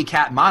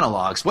copycat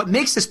monologues, what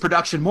makes this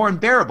production more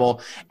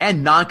unbearable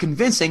and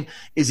non-convincing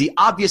is the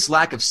obvious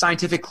lack of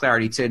scientific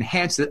clarity to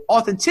enhance the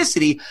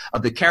authenticity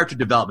of the character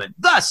development.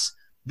 Thus,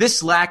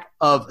 this lack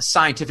of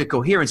scientific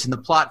coherence in the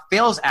plot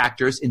fails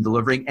actors in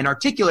delivering and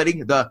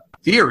articulating the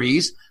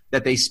theories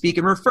that they speak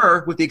and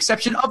refer, with the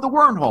exception of the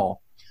wormhole.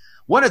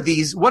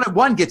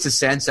 One gets a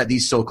sense that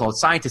these so-called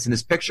scientists in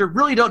this picture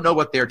really don't know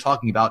what they're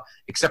talking about,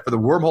 except for the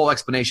wormhole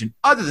explanation.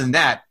 Other than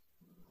that,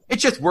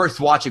 it's just worth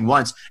watching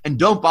once, and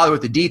don't bother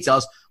with the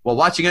details while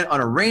watching it on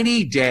a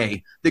rainy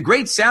day. The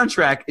great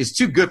soundtrack is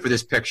too good for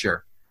this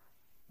picture.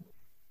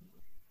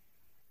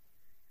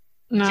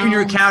 No.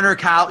 Junior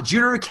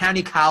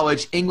County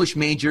College English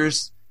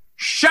majors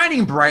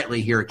shining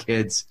brightly here,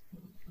 kids.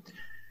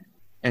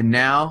 And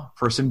now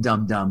for some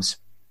dum-dums.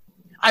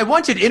 I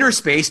wanted Inner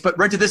Space, but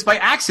rented this by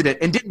accident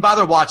and didn't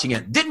bother watching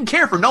it. Didn't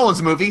care for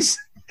Nolan's movies.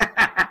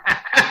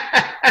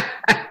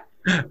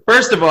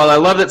 First of all, I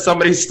love that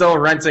somebody's still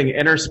renting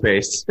Inner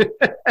Space.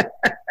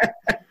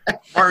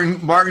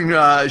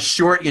 Martin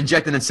Short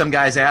injected in some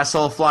guy's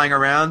asshole flying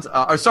around.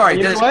 Dennis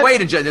Quaid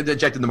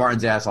injected into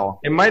Martin's asshole.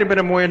 It might have been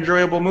a more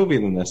enjoyable movie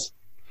than this.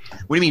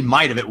 What do you mean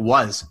might have? It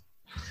was.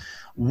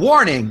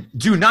 Warning,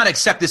 do not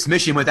accept this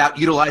mission without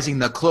utilizing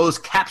the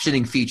closed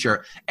captioning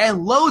feature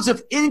and loads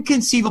of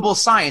inconceivable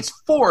science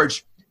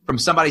forged from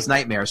somebody's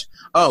nightmares.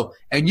 Oh,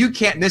 and you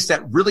can't miss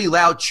that really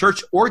loud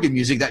church organ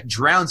music that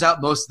drowns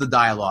out most of the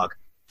dialogue.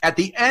 At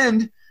the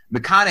end,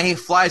 McConaughey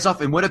flies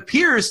off in what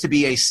appears to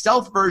be a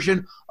stealth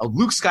version of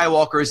Luke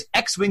Skywalker's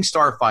X-Wing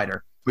starfighter,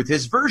 with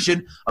his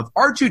version of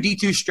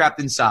R2-D2 strapped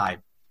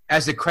inside.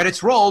 As the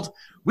credits rolled,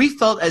 we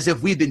felt as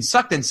if we'd been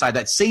sucked inside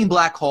that same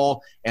black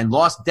hole and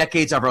lost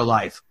decades of our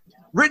life.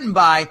 Written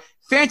by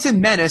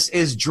Phantom Menace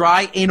is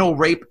Dry Anal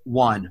Rape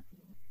 1.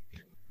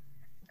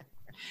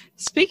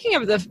 Speaking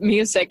of the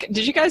music,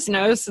 did you guys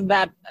notice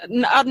that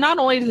not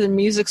only did the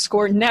music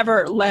score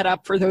never let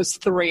up for those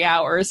 3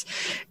 hours,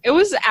 it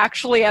was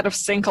actually out of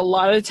sync a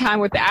lot of the time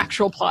with the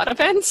actual plot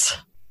events?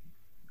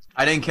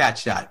 I didn't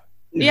catch that.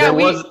 Yeah,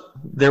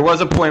 there was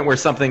a point where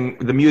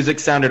the music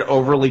sounded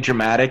overly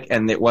dramatic,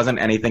 and it wasn't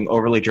anything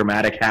overly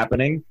dramatic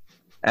happening.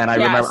 And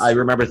I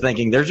remember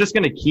thinking, they're just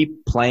going to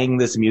keep playing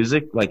this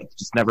music, like it's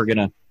just never going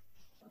to,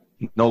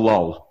 no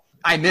lull.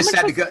 I missed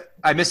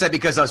that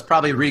because I was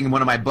probably reading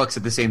one of my books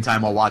at the same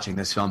time while watching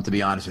this film, to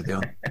be honest with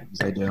you.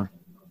 As I do.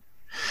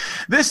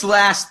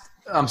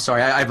 I'm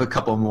sorry, I have a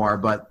couple more,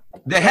 but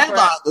the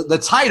headline, the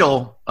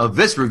title of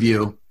this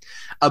review,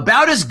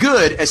 about as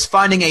good as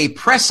finding a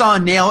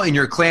press-on nail in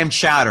your clam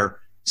chowder.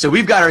 So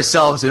we've got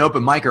ourselves an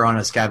open micer on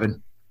us,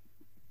 Kevin.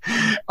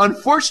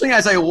 Unfortunately,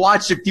 as I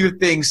watched, a few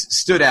things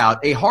stood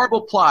out. A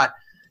horrible plot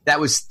that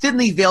was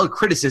thinly veiled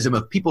criticism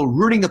of people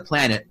ruining the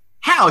planet.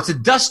 How? It's a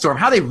dust storm.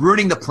 How are they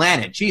ruining the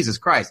planet? Jesus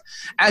Christ.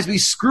 As we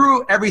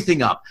screw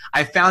everything up,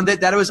 I found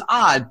that it was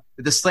odd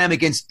that the slam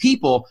against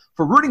people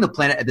for ruining the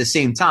planet at the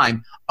same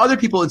time. Other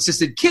people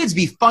insisted kids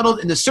be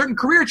funneled into certain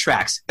career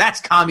tracks. That's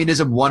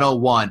communism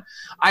 101.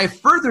 I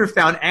further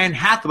found Anne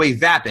Hathaway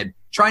vapid.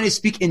 Trying to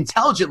speak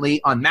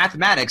intelligently on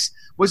mathematics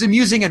was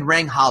amusing and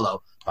rang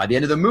hollow. By the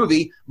end of the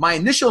movie, my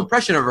initial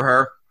impression of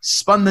her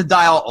spun the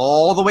dial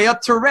all the way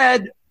up to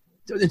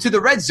into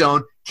the red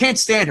zone. Can't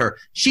stand her.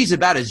 She's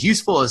about as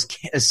useful as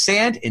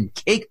sand in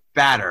cake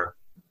batter.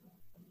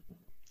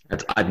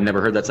 I've never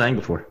heard that saying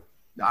before.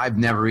 I've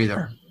never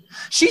either.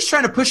 She's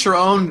trying to push her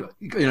own,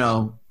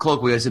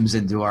 colloquialisms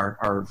into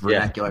our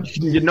vernacular.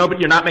 Yeah. But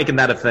you're not making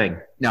that a thing.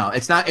 No,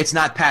 it's not. It's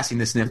not passing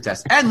the sniff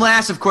test. And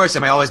last, of course,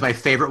 always my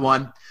favorite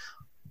one.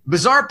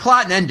 Bizarre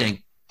plot and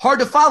ending. Hard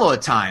to follow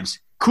at times.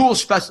 Cool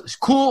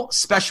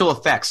special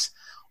effects.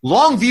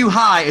 Longview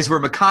High is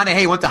where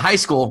McConaughey went to high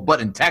school, but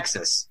in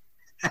Texas.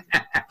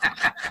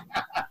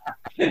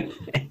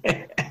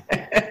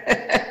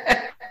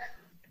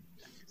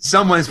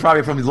 Someone's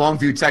probably from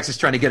Longview, Texas,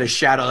 trying to get a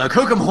shadow. Like,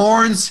 hook 'em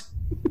horns.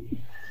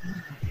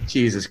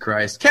 Jesus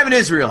Christ. Kevin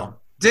Israel,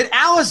 did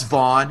Alice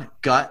Vaughn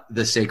gut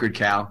the sacred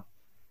cow?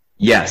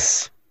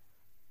 Yes.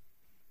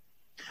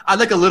 I'd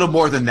like a little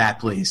more than that,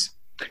 please.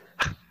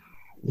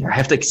 I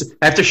have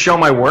to show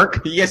my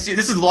work. Yes,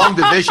 this is long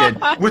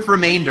division with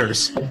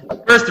remainders.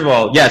 First of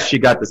all, yes, she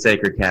got the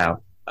sacred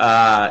cow.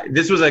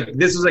 This was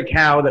a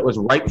cow that was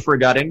ripe for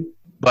gutting.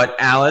 But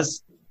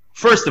Alice,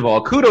 first of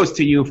all, kudos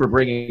to you for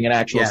bringing an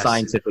actual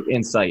scientific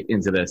insight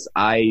into this.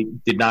 I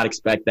did not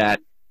expect that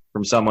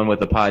from someone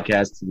with a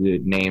podcast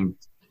named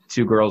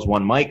Two Girls,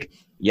 One Mic.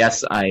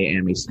 Yes, I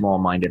am a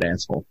small-minded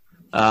asshole.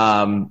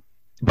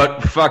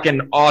 But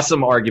fucking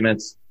awesome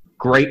arguments,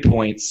 great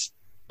points,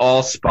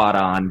 all spot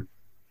on.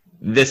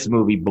 This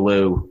movie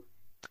blew.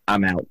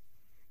 I'm out.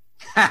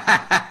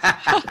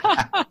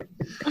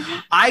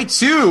 I,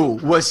 too,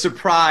 was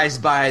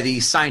surprised by the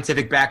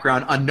scientific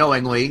background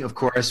unknowingly, of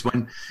course,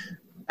 when,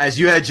 as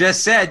you had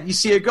just said, you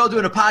see a girl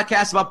doing a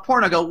podcast about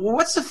porn. I go, well,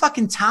 what's the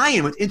fucking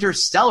tie-in with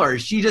Interstellar?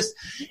 Is she just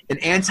an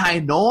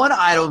anti-Nolan?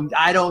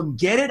 I don't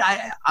get it.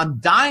 I'm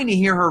dying to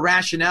hear her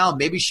rationale.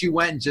 Maybe she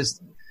went and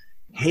just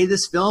hated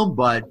this film,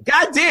 but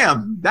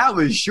goddamn, that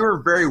was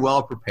sure very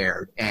well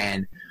prepared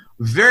and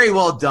very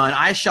well done.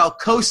 I shall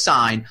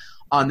co-sign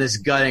on this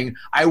gutting.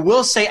 I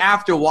will say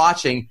after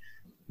watching,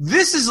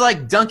 this is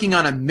like dunking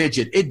on a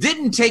midget. It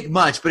didn't take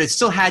much, but it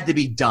still had to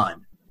be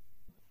done.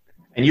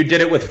 And you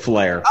did it with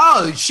flair.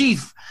 Oh,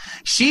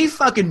 She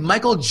fucking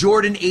Michael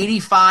Jordan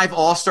 85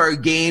 All-Star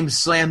Game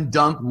slam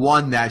dunk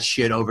won that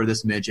shit over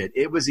this midget.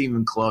 It was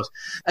even close.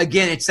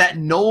 Again, it's that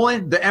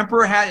Nolan, the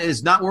Emperor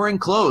is not wearing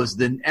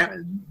clothes.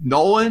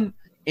 Nolan,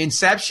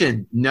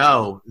 Inception,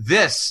 no.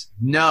 This,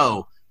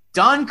 no.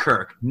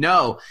 Dunkirk,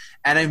 no.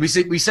 And we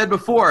said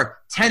before,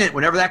 Tenet,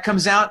 whenever that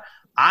comes out,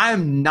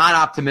 I'm not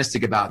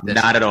optimistic about this.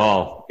 Not at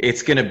all.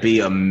 It's going to be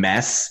a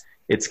mess.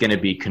 It's going to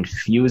be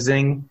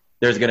confusing.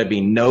 There's going to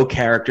be no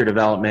character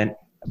development,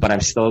 but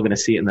I'm still going to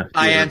see it in the theater.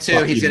 I am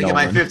too. He's going to get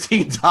my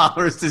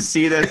 $15 to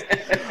see this.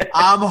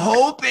 I'm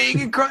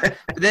hoping.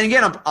 Then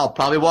again, I'll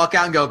probably walk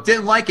out and go,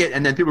 didn't like it.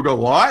 And then people go,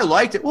 well, I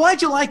liked it.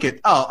 Why'd you like it?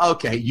 Oh,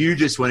 okay. You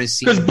just want to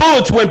see because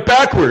bullets went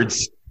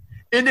backwards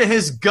into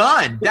his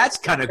gun. That's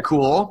kind of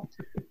cool.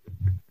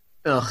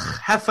 Ugh.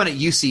 Have fun at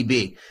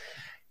UCB.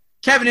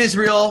 Kevin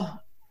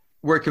Israel,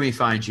 where can we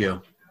find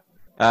you?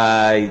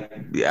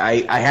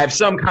 I have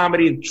some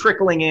comedy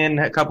trickling in,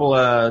 a couple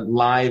of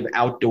live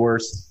outdoor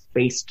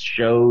spaced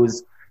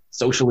shows,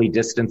 socially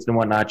distanced and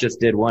whatnot. Just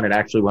did one. It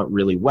actually went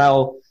really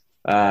well.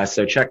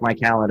 So check my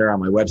calendar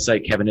on my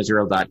website,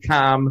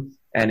 kevinisrael.com.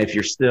 And if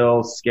you're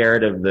still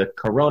scared of the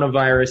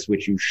coronavirus,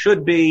 which you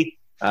should be,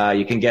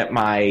 you can get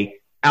my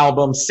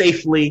album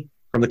safely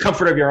from the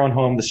comfort of your own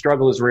home. The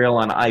Struggle is Real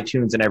on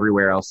iTunes and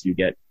everywhere else you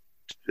get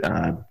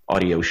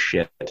audio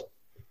shit.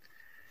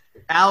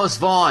 Alice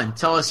Vaughn,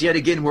 tell us yet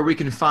again where we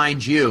can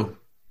find you.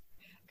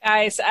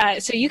 Guys,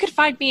 so you could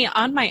find me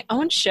on my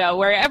own show,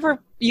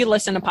 wherever you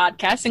listen to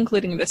podcasts,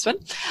 including this one.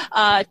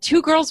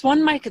 Two Girls,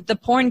 One Mic, the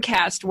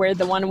Porncast, where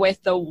the one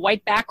with the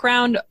white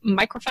background,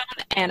 microphone,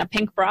 and a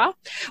pink bra,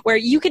 where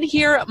you can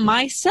hear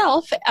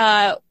myself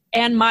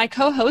and my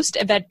co-host,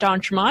 Yvette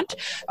D'Entremont,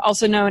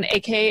 also known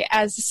aka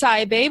as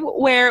Sci Babe,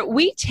 where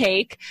we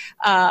take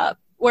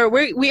where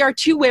we are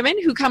two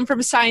women who come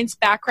from science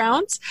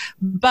backgrounds,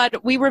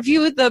 but we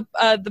review the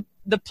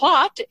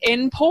plot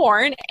in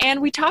porn, and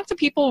we talk to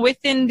people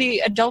within the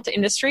adult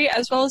industry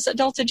as well as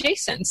adult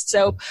adjacent.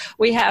 So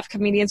we have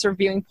comedians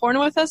reviewing porn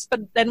with us,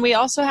 but then we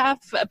also have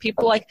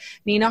people like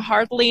Nina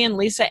Hartley and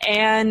Lisa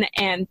Ann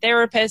and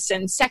therapists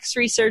and sex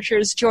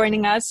researchers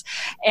joining us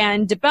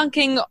and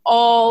debunking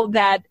all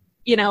that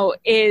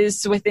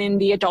is within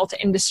the adult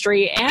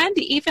industry and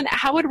even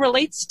how it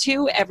relates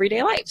to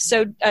everyday life.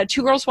 So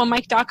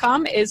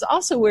twogirlsonemic.com is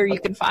also where you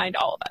can find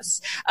all of us.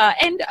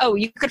 And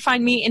you could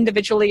find me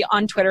individually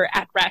on Twitter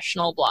at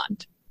Rational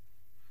Blonde.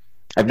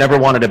 I've never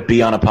wanted to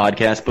be on a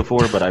podcast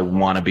before, but I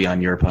want to be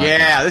on your podcast.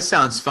 Yeah, this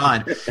sounds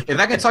fun. If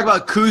I could talk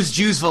about Kuz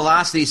Juice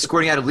velocity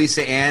squirting out of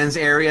Lisa Ann's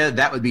area,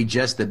 that would be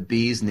just the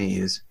bee's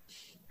knees.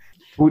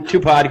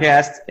 Two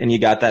podcasts, and you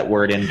got that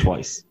word in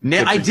twice.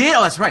 I did.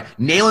 Oh, that's right.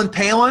 Nailin'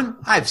 Palin.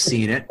 I've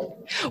seen it.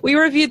 We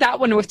reviewed that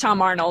one with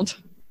Tom Arnold.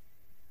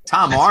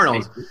 Tom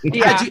Arnold?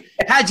 Yeah.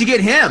 How'd you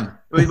get him?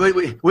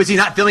 Was he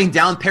not filling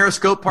down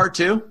Periscope Part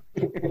 2?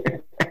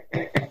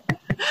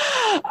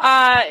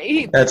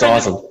 That's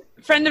awesome.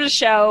 Friend of the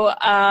show,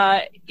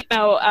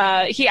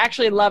 he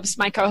actually loves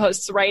my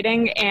co-host's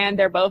writing, and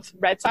they're both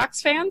Red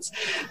Sox fans.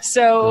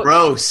 So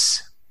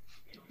gross.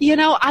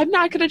 I'm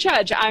not going to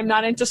judge. I'm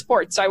not into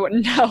sports, so I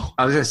wouldn't know.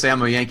 I was going to say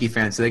I'm a Yankee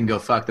fan, so they can go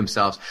fuck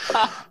themselves.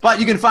 But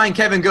you can find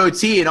Kevin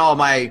Goatee and all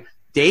my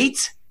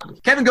dates,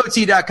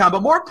 KevinGoatee.com.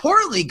 But more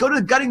importantly, go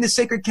to Gutting the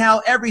Sacred Cow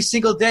every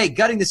single day,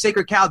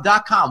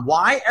 GuttingTheSacredCow.com.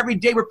 Why? Every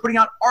day we're putting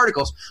out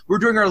articles. We're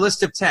doing our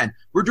list of 10.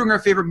 We're doing our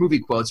favorite movie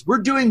quotes. We're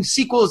doing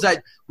sequels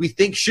that we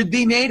think should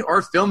be made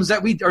or sequels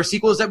that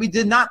we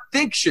did not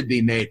think should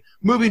be made.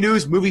 Movie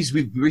news, movies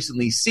we've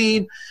recently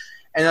seen,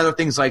 and other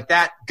things like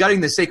that,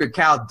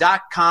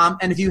 GuttingTheSacredCow.com.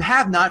 And if you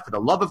have not, for the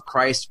love of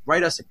Christ,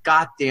 write us a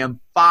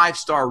goddamn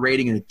 5-star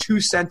rating and a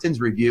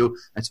 2-sentence review.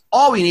 That's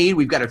all we need.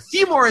 We've got a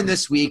few more in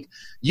this week.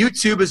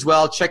 YouTube as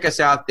well. Check us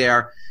out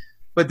there.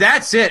 But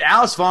that's it.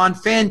 Alice Vaughn,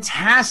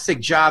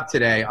 fantastic job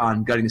today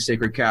on Gutting the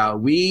Sacred Cow.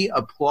 We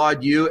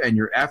applaud you, and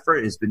your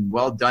effort has been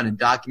well done and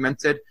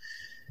documented.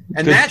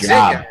 And Good that's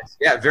job. it, guys.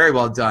 Yeah, very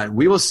well done.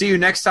 We will see you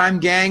next time,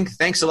 gang.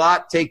 Thanks a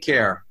lot. Take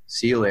care.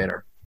 See you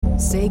later.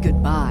 Say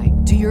goodbye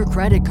to your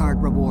credit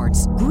card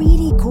rewards.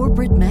 Greedy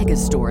corporate mega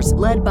stores,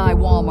 led by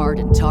Walmart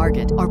and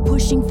Target, are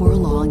pushing for a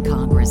law in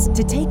Congress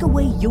to take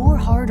away your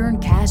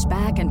hard-earned cash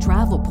back and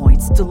travel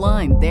points to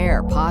line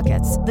their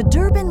pockets. The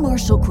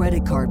Durbin-Marshall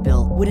credit card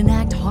bill would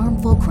enact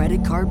harmful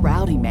credit card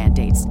routing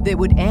mandates that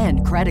would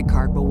end credit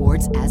card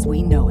rewards as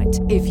we know it.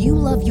 If you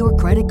love your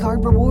credit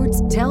card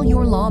rewards, tell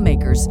your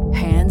lawmakers,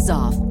 hands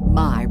off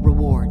my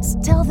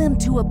rewards. Tell them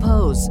to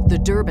oppose the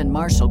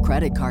Durbin-Marshall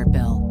credit card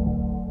bill.